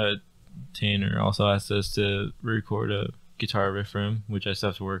 Tanner also asked us to record a guitar riff for him, which I still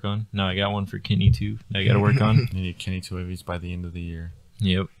have to work on. Now I got one for Kenny too. That I got to work on. You need Kenny2Wavyy's by the end of the year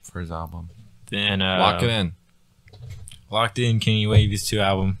Yep. for his album. Then Lock it in. Locked in Kenny2Wavyy's 2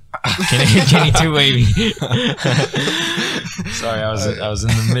 album. Kenny2Wavyyy. Sorry, I was in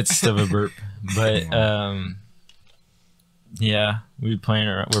the midst of a burp, but yeah, we're playing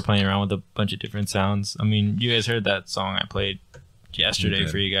around with a bunch of different sounds. I mean, you guys heard that song I played yesterday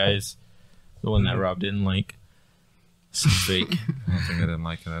for you guys, the one that Rob didn't like. It's fake. I don't think I didn't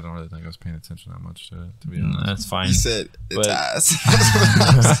like it. I don't really think I was paying attention that much to it, to be No, honest. that's fine. You said it's But- ass.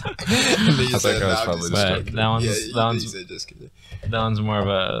 I think I was probably just But joking. that one's you that one's said just kidding. that one's more of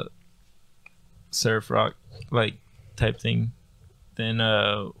a surf rock like type thing. Then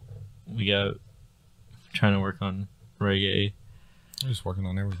we got trying to work on reggae. You're just working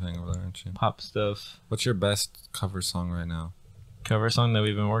on everything over there, aren't you? pop stuff. What's your best cover song right now? Cover song that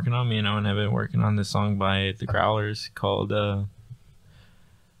we've been working on. Me and Owen have been working on this song by the Growlers called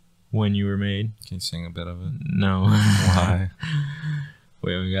 "When You Were Made." Can you sing a bit of it? No. Why?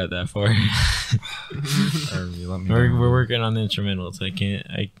 We haven't got that far. Or you let me we're know. working on the instrumentals. I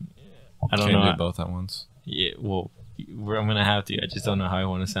don't Can't know. do both at once. Yeah, well, I'm gonna have to. I just don't know how I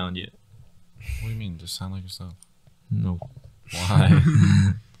want to sound yet. What do you mean? Just sound like yourself. No. Why?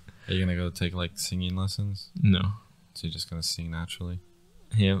 Are you gonna go take like singing lessons? No. So you're just gonna sing naturally?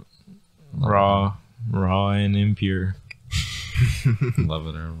 Yep. Raw and impure. Love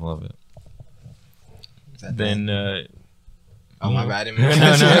it or love it. Then Oh my bad. I no, didn't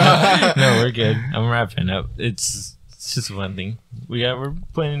mean to no, no, we're good. I'm wrapping up. It's just one thing. We're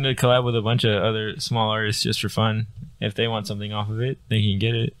planning to collab with a bunch of other small artists just for fun. If they want something off of it, they can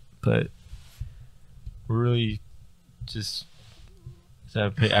get it. But we're really just.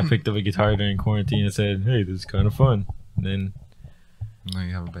 So I picked up a guitar during quarantine and said, "Hey, this is kind of fun." And then Now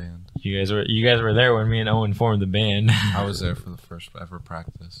you have a band. you guys were there when me and Owen formed the band. I was there for the first ever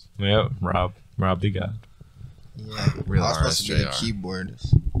practice. Yep, Rob the God. Yeah, Real I was supposed to be a RSJR.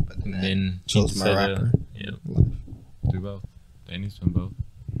 keyboardist, but And then then chose my rapper. Yep. Do both. Danny's doing both.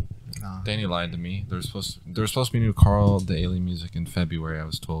 Nah. Danny lied to me. There was supposed to be new Carl the Alien music in February, I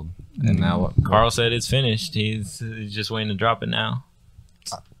was told. And now what? Carl said it's finished. He's just waiting to drop it now.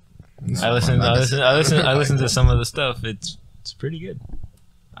 No, I listened like to some of the stuff. It's pretty good.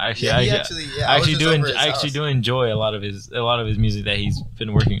 I actually do enjoy a lot of his music that he's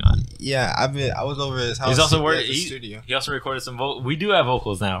been working on. Yeah, I was over his house. He's also at working. the studio. He also recorded some vocals. We do have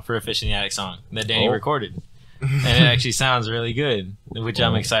vocals now for a Fish in the Attic song that Danny Oh. recorded, and it actually sounds really good, which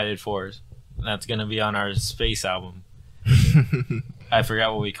I'm excited for. That's gonna be on our Space album. I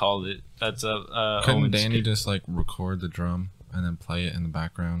forgot what we called it. That's a. Couldn't Owen's Danny kid. just like record the drum and then play it in the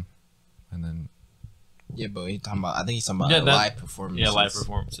background? And then Yeah, but I think he's talking about Yeah, live performances. Yeah, live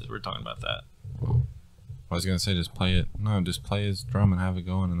performances. We're talking about that. I was gonna say just play it. No, just play his drum and have it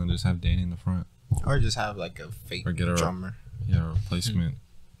going, and then just have Danny in the front. Or just have like a fake Or get a- drummer, Yeah, a replacement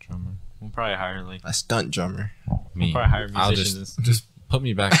drummer. We'll probably hire like a stunt drummer. Me. probably hire I'll musicians. just put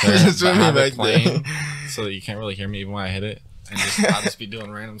me back there. Just but put me have it back playing there. so that you can't really hear me even when I hit it. And I'll just be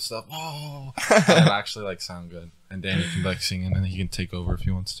doing random stuff. Oh, and it'll actually like sound good. And Danny can be like singing, and he can take over if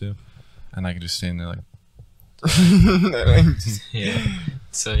he wants to. And I can just stand there like. Yeah.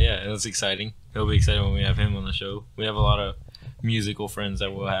 So yeah, it was exciting. It'll be exciting when we have him on the show. We have a lot of musical friends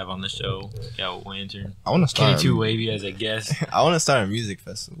that we'll have on the show. Got Lantern, I want to start. Kenny2Wavyy as a guest. I want to start a music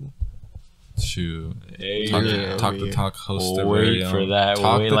festival. Shoot. Hey, Talk, Yeah, talk yeah. the talk. Host the Wait radio. for that.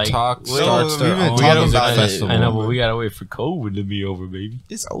 Talk Wait, the like- talk. wait, Starts their we've been own talking music about it. festival. I know, but we gotta wait for COVID to be over, baby.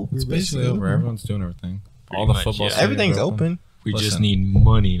 It's over. It's basically over. Everyone's doing everything. Pretty All the much, football. yeah. stadiums Everything's are open. We just Listen. need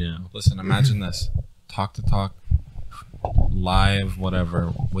money now. Listen, imagine this. Talk to talk. Live,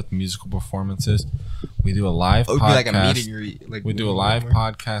 whatever, with musical performances. We do a live It would be podcast. like a meet and greet. Like We do a live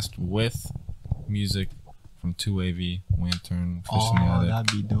podcast with music from 2Wavyy, Lantern, Fish in the Oh, Attic.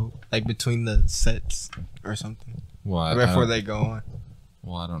 that'd be dope. Like between the sets or something. Well, I Before don't- they go on.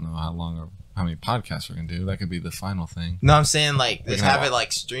 well, I don't know how long or how many podcasts we're gonna do. That could be the final thing. No, I'm saying like We just can have have it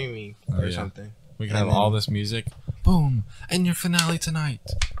like streaming Oh, or yeah. something. We can And have all then- this music. Boom! And your finale tonight.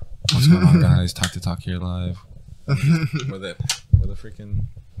 What's going on, guys? Talk to Talk here live. We're the freaking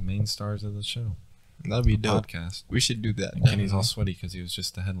main stars of the show. That'd be dope. Podcast. We should do that. And Kenny's all sweaty because he was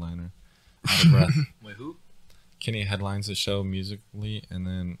just the headliner. Out of breath. Wait, who? Kenny headlines the show musically, and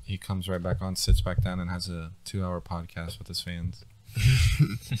then he comes right back on, sits back down, and has a 2-hour podcast with his fans.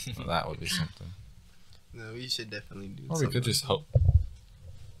 Well, that would be something. No, we should definitely do. Or we something could just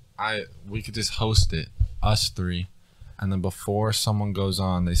like we could just host it, us three, and then before someone goes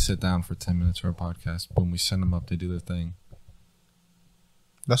on, they sit down for 10 minutes for a podcast. Boom, we send them up, they do their thing. that.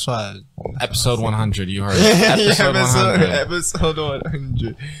 That's why. Episode 100, you heard it. Yeah, Episode 100. episode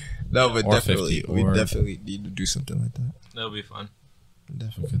 100. No, but Or definitely, 50, we or- definitely need to do something like that. That'll be fun. We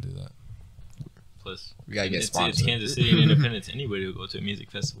Definitely. could do that. Plus, We gotta get it's sponsored. Kansas City and Independence. Anybody will go to a music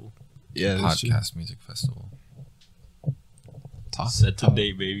festival. Yeah, that's true. Podcast music festival. Talk. Set to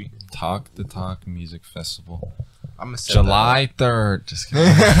date, baby. Talk the Talk Music Festival. I'm gonna set July 3rd. Just kidding.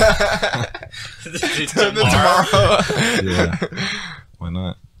 Tomorrow. Yeah. Why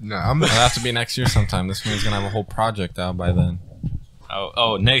not? No, I'm. It'll have to be next year sometime. This man's gonna have a whole project out by then.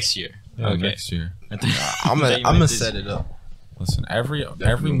 Oh, next year. Yeah, Okay. next year. I'm Thought gonna. you I'm meant gonna this set year. it up. Listen, every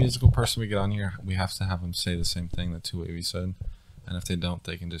Definitely. musical person we get on here, we have to have them say the same thing that 2Wavyy said, and if they don't,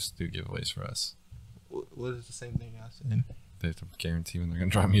 they can just do giveaways for us. What is the same thing I said? They have to guarantee when they're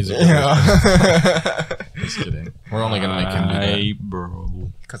gonna drop music. Yeah. Just kidding. We're only gonna make him do that. Hey,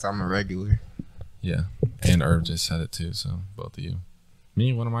 bro. Because I'm a regular. Yeah, and Irv just said it too. So both of you.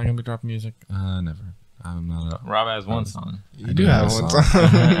 Me, when am I gonna be dropping music? Never. I'm not. Rob has one song. You do have one song.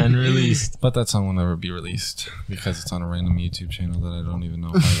 Unreleased. But that song will never be released because it's on a random YouTube channel that I don't even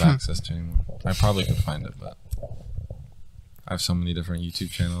know if I have access to anymore. I probably could find it, but I have so many different YouTube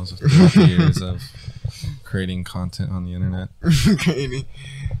channels throughout the years of creating content on the internet.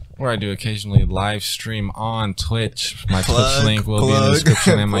 Where I do occasionally live stream on Twitch. My Twitch link will be in the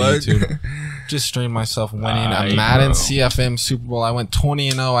description and my YouTube. Just streamed myself winning a Madden CFM Super Bowl. I went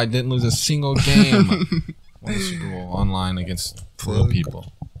 20-0. I didn't lose a single game. Won the Super Bowl online against real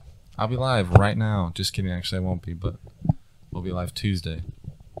people. I'll be live right now. Just kidding. Actually, I won't be, but we'll be live Tuesday.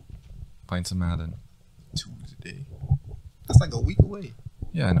 Playing some Madden. Tuesday. That's like a week away.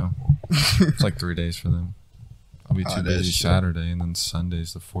 Yeah, I know. It's like 3 days for them. I'll be too busy Saturday, and then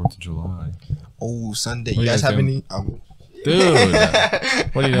Sunday's the 4th of July. Oh, Sunday. What You guys have doing? any? Dude,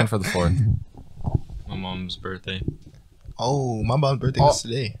 what are you doing for the 4th? My mom's birthday. Oh, my mom's birthday was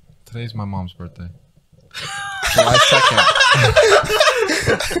today. Today's my mom's birthday. July 2nd.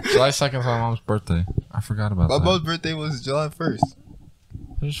 July 2nd is my mom's birthday. I forgot about My that. mom's birthday was July 1st.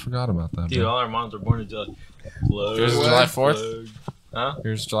 I just forgot about that. Dude, bro. all our moms are born in July. Yours is July 4th? Huh?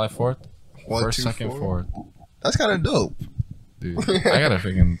 Yours is July 4th? 1, 1st, 2, 2nd, 4. 4th. That's kind of dope. Dude, I gotta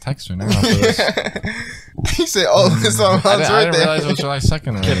freaking text her now after this. He said, "Oh, it's my mom's I didn't birthday." realize it was July 2nd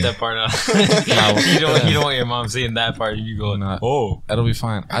already. Cut that part out. you don't want your mom seeing that part. You go, oh. It'll be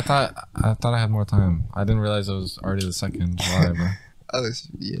fine. I thought I had more time. I didn't realize it was already the 2nd July, bro. Oh,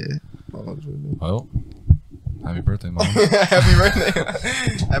 yeah. My mom's birthday. Well, happy birthday, Mom. Happy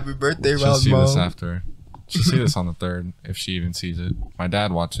birthday. Happy birthday, She'll Rob's see mom. this after. She'll see this on the 3rd, if she even sees it. My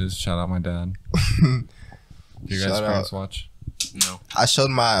dad watches. Shout out my dad. Do you guys' Shout parents out. watch? No. I showed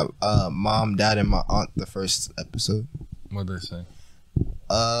my mom, dad, and my aunt the first episode. What'd they say?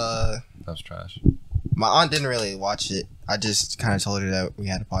 That's trash. My aunt didn't really watch it. I just kind of told her that we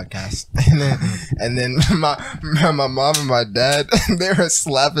had a podcast, and then my mom and my dad, they were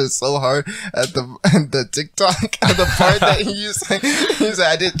slapping so hard at the TikTok at the part that he said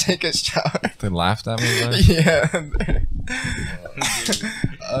I didn't take a shower. They laughed at me, bro? Yeah.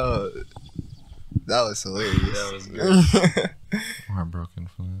 That was hilarious. That was great. I'm heartbroken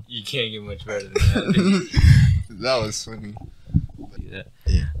for that. You can't get much better than that, dude. That was funny. Yeah.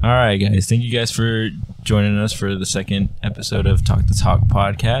 All right, guys. Thank you guys for joining us for the second episode of Talk the Talk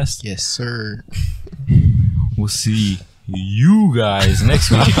podcast. Yes, sir. We'll see you guys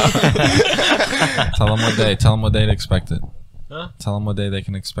next week. Tell them what day. Tell them what day to expect it. Huh? Tell them what day they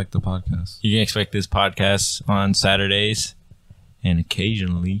can expect the podcast. You can expect this podcast on Saturdays and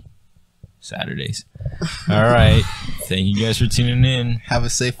occasionally Saturdays. All right. Thank you guys for tuning in. Have a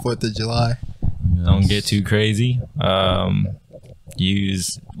safe 4th of July. Yes. Don't get too crazy.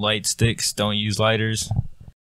 Use light sticks. Don't use lighters.